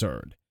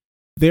absurd.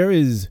 There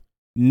is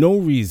no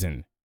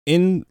reason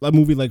in a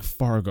movie like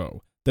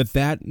Fargo that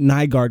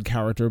Nygaard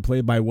character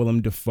played by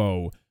Willem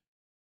Dafoe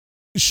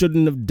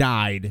shouldn't have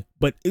died,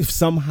 but if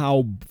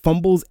somehow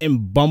fumbles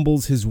and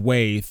bumbles his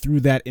way through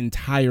that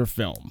entire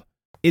film.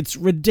 It's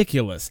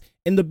ridiculous.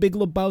 In The Big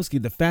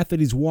Lebowski, the fact that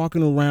he's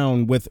walking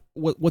around with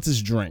what's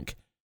his drink?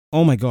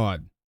 Oh my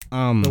God.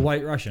 The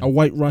White Russian. A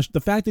White Russian.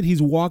 The fact that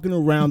he's walking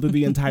around through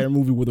the entire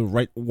movie with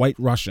a White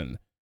Russian.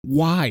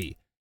 Why?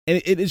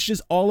 And it's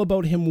just all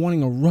about him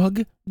wanting a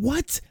rug.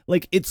 What?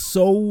 Like, it's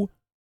so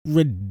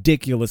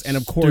ridiculous. And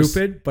of course,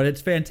 stupid, but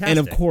it's fantastic. and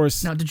of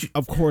course, Now, did you?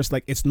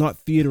 like, it's not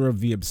theater of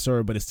the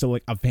absurd, but it's still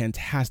like a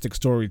fantastic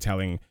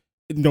storytelling.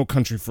 No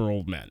Country for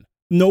Old Men.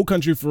 No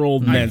Country for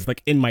Old Men is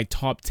like in my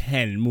top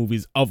 10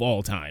 movies of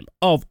all time.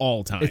 Of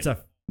all time. It's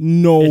a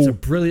no.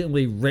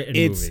 brilliantly written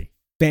It's movie.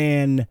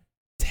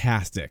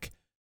 fantastic.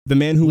 The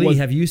Man Who Lee, Was.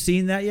 have you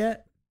seen that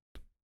yet?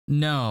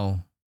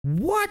 No.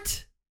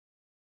 What?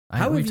 I-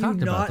 How we have you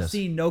talked about not this.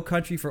 seen No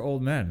Country for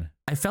Old Men?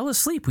 I fell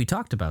asleep. We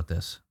talked about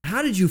this.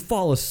 How did you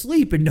fall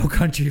asleep in No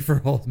Country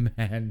for Old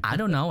Men? I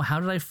don't know. How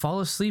did I fall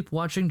asleep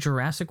watching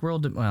Jurassic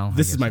World? Well, I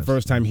This is guess my that's-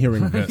 first time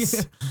hearing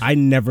this. I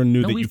never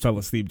knew No, that you we've- fell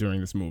asleep during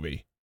this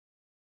movie.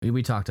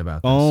 We talked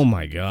about this. Oh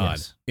my God.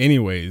 Yes.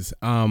 Anyways,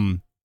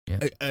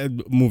 Yeah.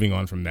 moving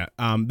on from that,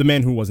 The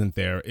Man Who Wasn't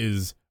There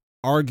is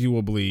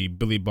arguably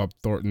Billy Bob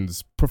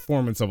Thornton's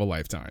performance of a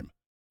lifetime.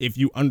 If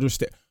you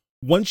understand,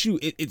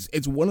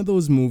 it's one of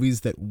those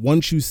movies that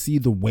once you see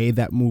the way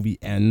that movie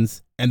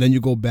ends, and then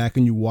you go back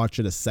and you watch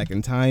it a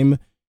second time,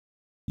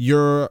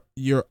 your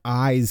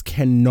eyes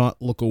cannot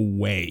look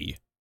away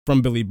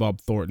from Billy Bob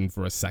Thornton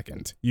for a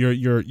second.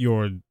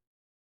 You're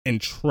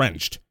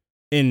entrenched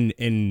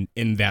in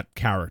that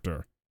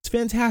character. It's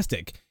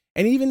fantastic.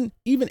 And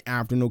even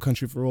after No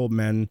Country for Old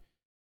Men,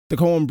 the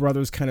Coen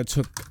brothers kind of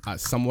took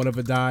somewhat of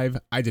a dive.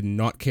 I did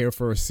not care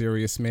for A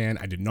Serious Man.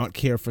 I did not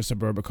care for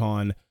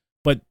Suburbicon,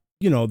 but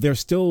they're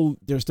still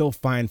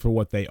fine for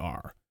what they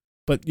are.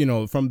 But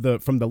from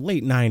the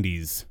late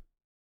 90s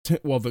to,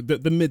 well,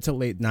 the mid to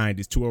late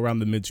 90s to around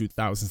the mid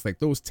 2000s, like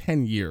those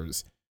 10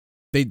 years,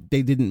 they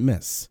didn't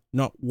miss,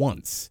 not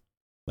once.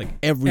 Like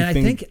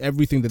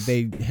everything that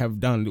they have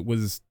done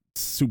was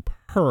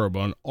superb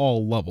on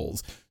all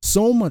levels.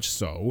 So much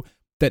so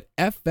that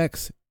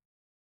FX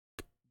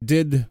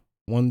did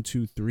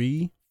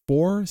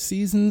 4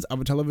 seasons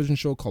of a television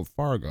show called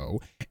Fargo.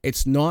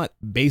 It's not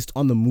based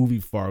on the movie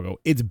Fargo.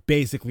 It's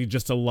basically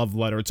just a love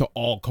letter to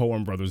all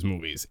Coen Brothers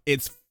movies.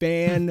 It's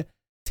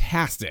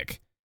fantastic.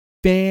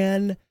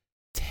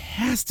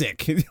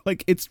 Fantastic.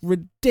 Like, it's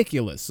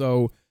ridiculous.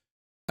 So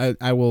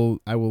I will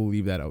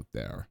leave that out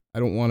there. I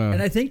don't want to.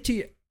 And I think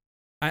to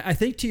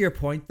your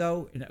point,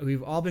 though, and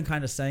we've all been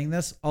kind of saying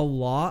this, a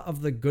lot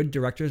of the good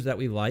directors that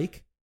we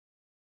like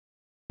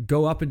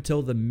go up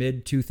until the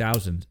mid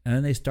 2000s, and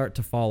then they start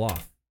to fall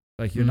off.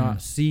 Like, you're not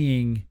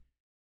seeing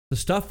the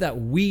stuff that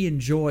we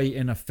enjoy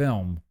in a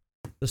film,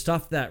 the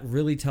stuff that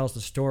really tells the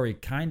story,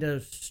 kind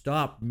of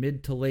stopped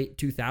mid to late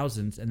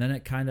 2000s, and then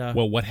it kind of...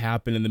 Well, what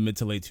happened in the mid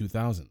to late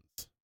 2000s?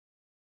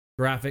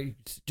 Graphic,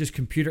 just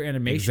computer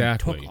animation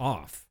took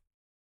off.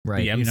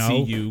 Right. The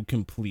MCU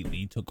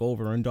completely took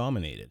over and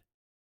dominated.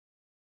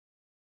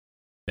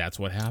 That's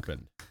what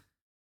happened.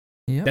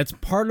 Yep. That's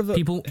part of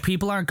the...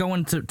 People aren't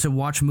going to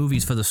watch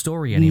movies for the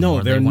story anymore.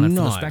 No, they're they want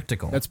not. it for the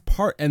spectacle. That's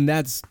part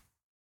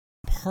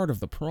of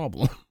the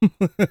problem.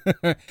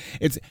 I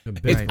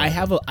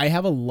have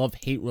a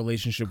love-hate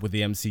relationship with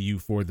the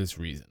MCU for this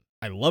reason.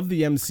 I love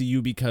the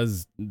MCU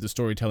because the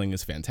storytelling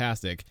is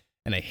fantastic,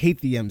 and I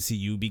hate the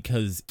MCU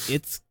because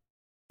it's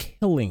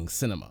killing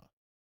cinema.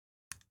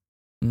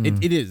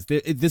 It is.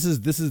 This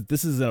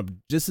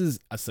is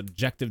a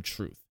subjective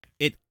truth.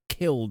 It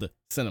killed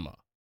cinema.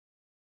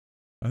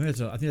 I think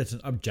that's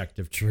an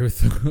objective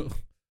truth.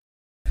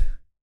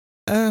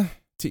 To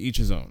each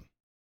his own.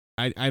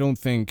 I don't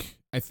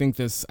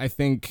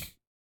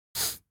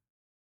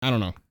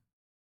know.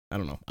 I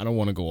don't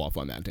want to go off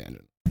on that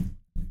tangent.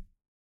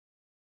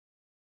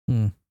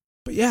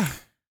 But yeah.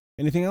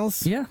 Anything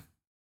else? Yeah.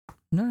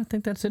 No, I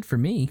think that's it for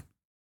me.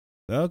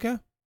 Okay.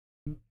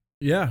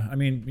 Yeah, I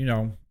mean,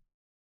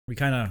 we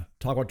kind of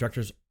talk about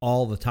directors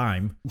all the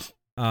time.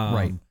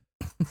 Right.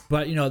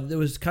 But, it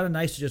was kind of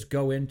nice to just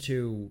go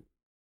into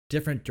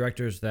different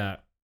directors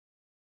that,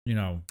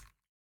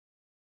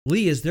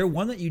 Lee, is there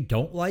one that you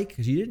don't like?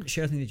 Because you didn't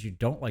share anything that you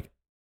don't like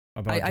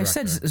about I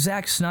said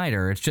Zack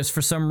Snyder. It's just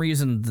for some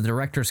reason the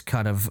director's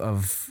cut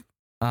of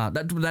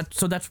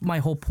so that's my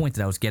whole point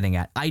that I was getting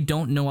at. I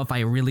don't know if I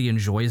really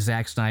enjoy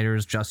Zack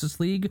Snyder's Justice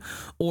League,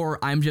 or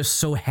I'm just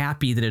so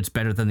happy that it's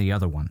better than the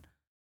other one,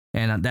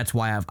 and that's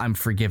why I'm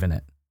forgiving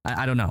it.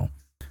 I don't know.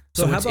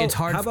 So it's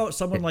hard. How about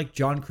someone like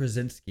John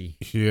Krasinski?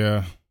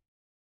 Yeah.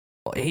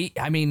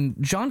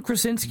 John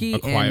Krasinski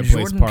Quiet and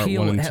Place Jordan Part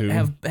Peele 1 and 2.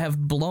 have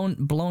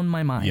blown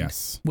my mind.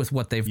 Yes. With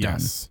what they've done.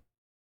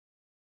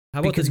 How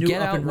about Because the new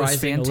Get Up Out and was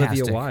Rising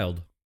fantastic. Olivia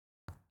Wilde?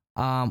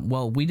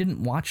 Well, we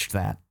didn't watch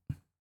that.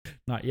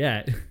 Not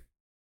yet.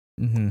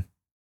 Mm-hmm.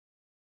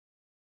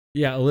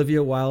 Yeah,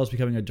 Olivia Wilde is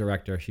becoming a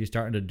director. She's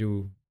starting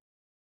to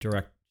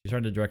direct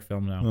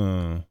film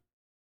now.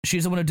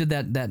 She's the one who did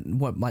that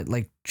what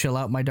like Chill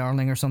Out My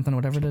Darling or something,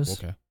 whatever it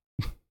is. Okay.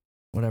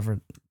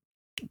 Whatever.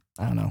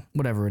 I don't know.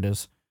 Whatever it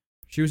is.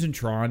 She was in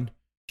Tron.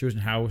 She was in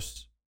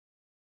House.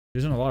 She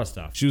was in a lot of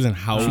stuff. She was in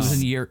House.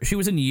 She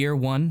was in Year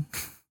One.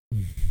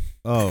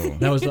 Oh.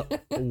 That was the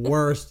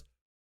worst.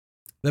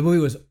 That movie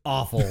was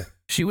awful.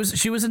 She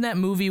was in that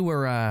movie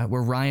where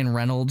Ryan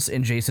Reynolds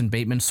and Jason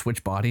Bateman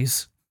switch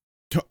bodies.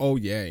 Oh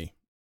yay.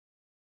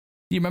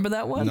 You remember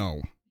that one?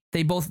 No.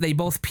 They both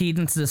peed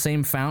into the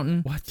same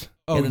fountain. What?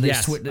 Oh, and then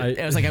yes.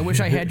 I was like, I wish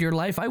I had your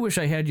life. I wish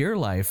I had your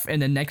life.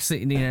 And then next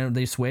thing,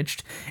 they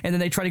switched. And then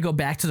they tried to go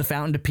back to the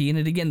fountain to pee in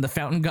it again. The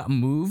fountain got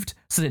moved,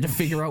 so they had to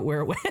figure out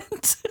where it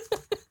went.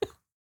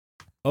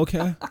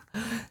 Okay.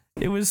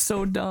 It was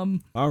so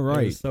dumb. All It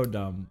right. was so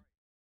dumb.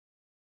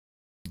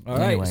 All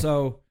Anyway. right,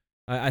 so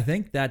I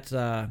think that's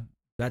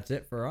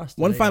it for us.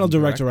 One today final on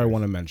director I directors.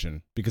 want to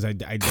mention, because I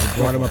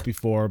brought him up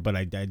before, but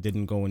I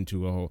didn't go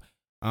into a whole.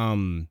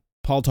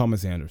 Paul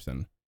Thomas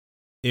Anderson.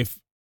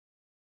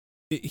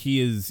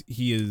 He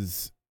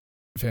is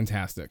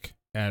fantastic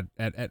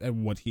at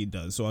what he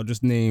does. So I'll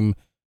just name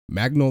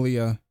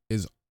Magnolia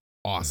is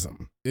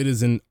awesome. It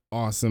is an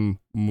awesome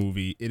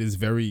movie. It is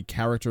very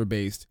character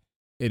based.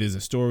 It is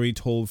a story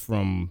told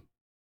from,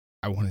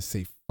 I want to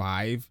say,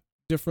 5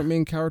 different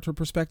main character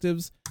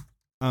perspectives.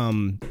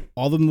 All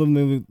of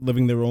them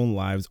living their own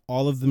lives,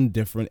 all of them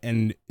different,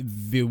 and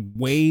the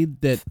way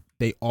that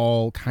they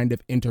all kind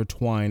of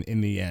intertwine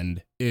in the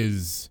end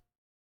is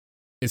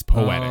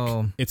poetic.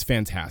 Oh. It's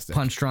fantastic.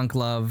 Punch Drunk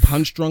Love.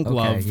 Punch Drunk Okay,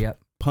 Love. Yep.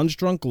 Punch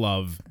Drunk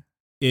Love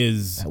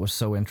is. That was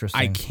so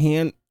interesting. I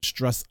can't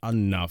stress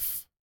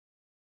enough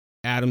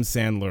Adam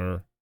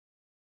Sandler.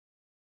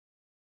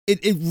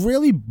 It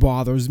really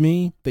bothers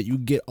me that you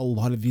get a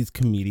lot of these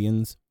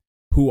comedians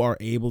who are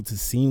able to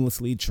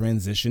seamlessly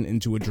transition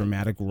into a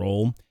dramatic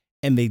role,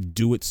 and they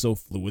do it so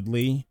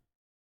fluidly.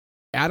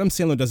 Adam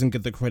Sandler doesn't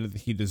get the credit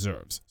that he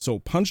deserves. So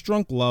Punch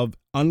Drunk Love,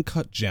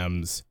 Uncut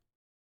Gems,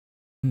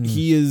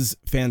 he is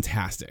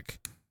fantastic.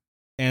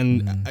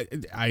 And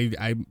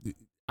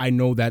I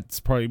know that's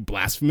probably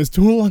blasphemous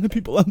to a lot of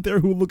people out there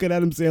who look at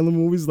Adam Sandler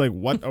movies like,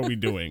 what are we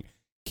doing?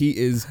 He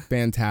is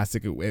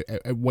fantastic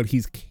at what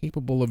he's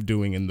capable of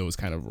doing in those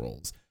kind of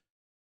roles.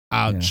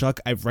 Chuck,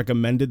 I've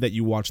recommended that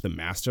you watch The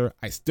Master.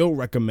 I still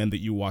recommend that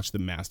you watch The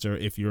Master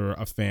if you're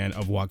a fan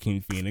of Joaquin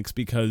Phoenix,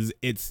 because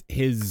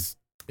he's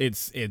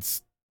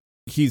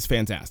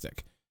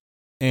fantastic.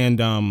 And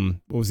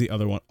what was the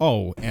other one?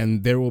 Oh,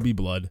 and There Will Be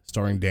Blood,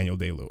 starring Daniel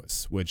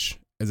Day-Lewis, which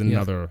is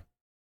another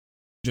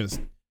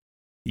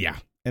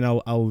And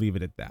I'll leave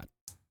it at that.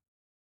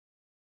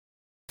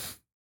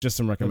 Just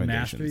some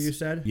recommendations. The Master, you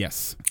said?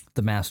 Yes.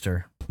 The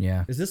Master.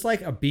 Yeah. Is this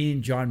like a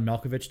Being John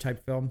Malkovich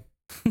type film?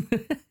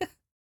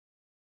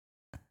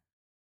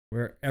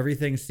 Where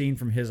everything's seen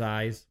from his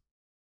eyes?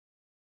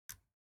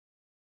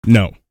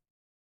 No.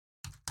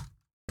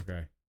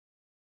 Okay.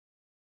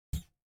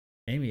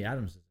 Amy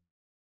Adams.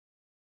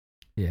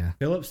 Yeah.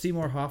 Philip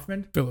Seymour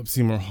Hoffman? Philip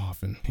Seymour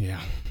Hoffman. Yeah.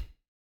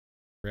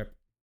 Rip.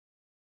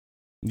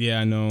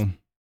 Yeah, I know.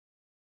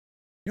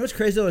 You know what's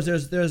crazy though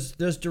is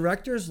there's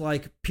directors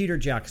like Peter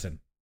Jackson,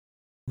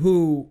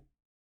 who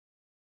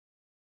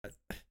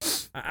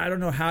I don't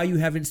know how you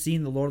haven't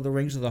seen The Lord of the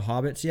Rings or The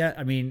Hobbits yet.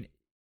 I mean,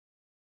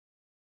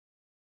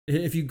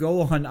 if you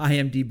go on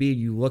IMDb and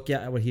you look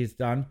at what he's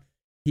done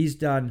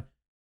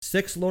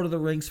 6 Lord of the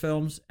Rings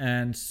films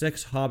and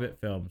 6 Hobbit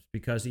films,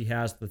 because he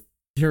has the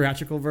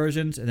theatrical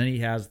versions and then he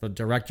has the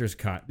director's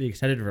cut, the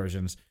extended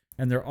versions,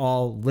 and they're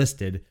all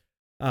listed.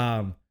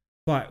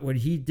 But when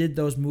he did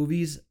those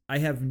movies, I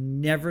have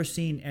never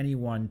seen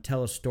anyone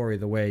tell a story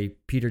the way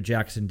Peter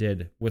Jackson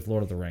did with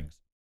Lord of the Rings.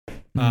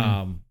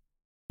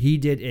 He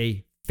did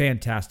a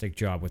fantastic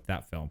job with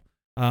that film.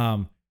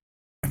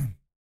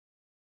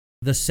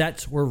 The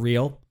sets were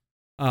real.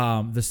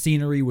 The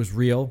scenery was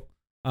real.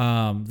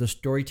 The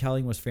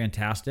storytelling was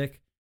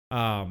fantastic.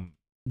 Not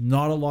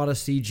a lot of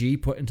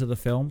CG put into the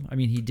film. I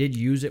mean, he did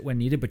use it when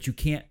needed, but you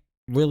can't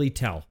really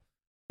tell.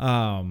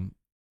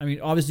 I mean,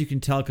 obviously you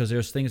can tell because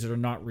there's things that are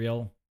not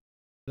real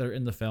that are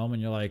in the film,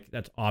 and you're like,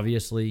 that's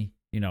obviously,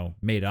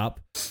 made up.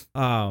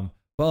 But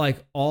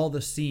like all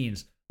the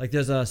scenes, like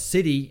there's a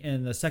city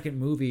in the second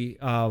movie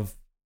of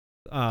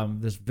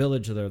this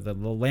village, the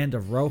land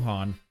of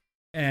Rohan,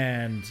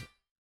 and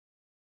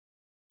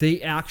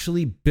they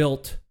actually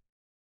built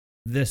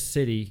this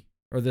city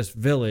or this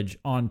village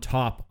on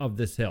top of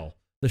this hill,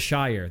 the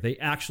Shire. They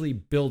actually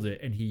build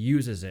it, and he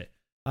uses it.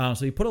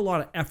 So he put a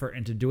lot of effort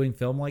into doing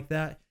film like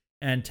that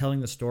and telling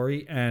the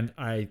story, and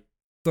I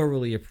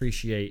thoroughly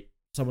appreciate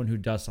someone who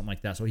does something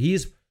like that. So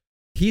he's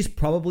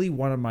probably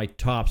one of my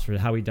tops for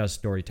how he does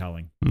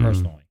storytelling,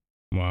 personally.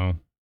 Wow.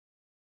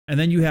 And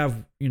then you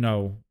have,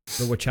 the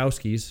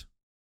Wachowskis.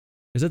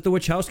 Is it the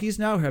Wachowskis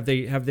now? Have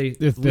they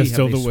They're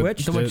still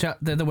switched?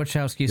 They're the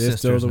Wachowski They're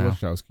sisters still the now.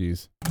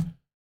 Wachowskis.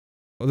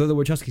 Oh, they're the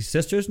Wachowski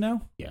sisters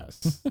now?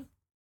 Yes.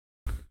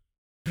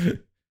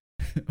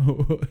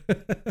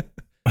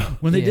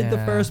 When they did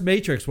the first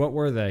Matrix, what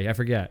were they? I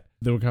forget.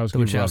 The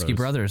Wachowski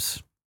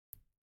brothers.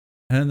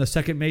 And then the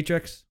second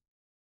Matrix?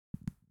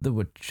 The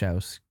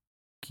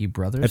Wachowski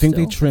brothers. I think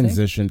they still,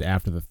 transitioned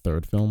after the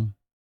third film.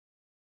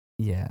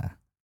 Yeah.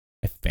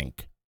 I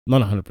think. I'm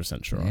not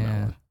 100% sure on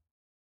that one.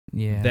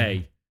 Yeah.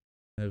 They.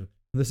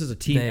 This is a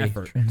team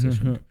effort.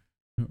 transitioned.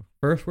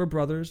 First we're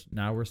brothers,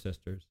 now we're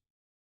sisters.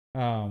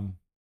 But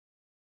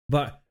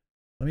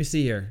let me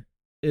see here.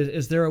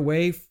 Is there a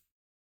way?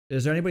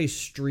 Is there anybody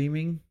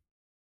streaming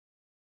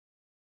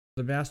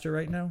The Master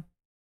right now?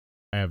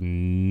 I have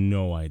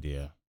no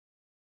idea.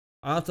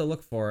 I'll have to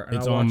look for it. And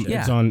It's I'll on. watch it.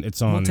 It's on.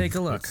 It's on. We'll take a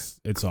look.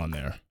 It's on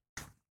there.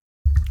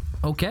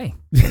 Okay.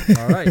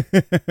 All right.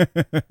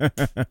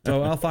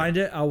 So I'll find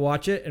it. I'll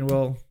watch it, and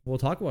we'll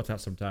talk about that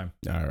sometime.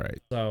 All right.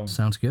 So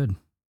Sounds good.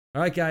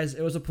 all right, guys.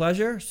 It was a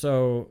pleasure.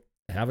 So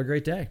have a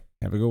great day.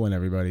 Have a good one,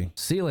 everybody.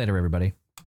 See you later, everybody.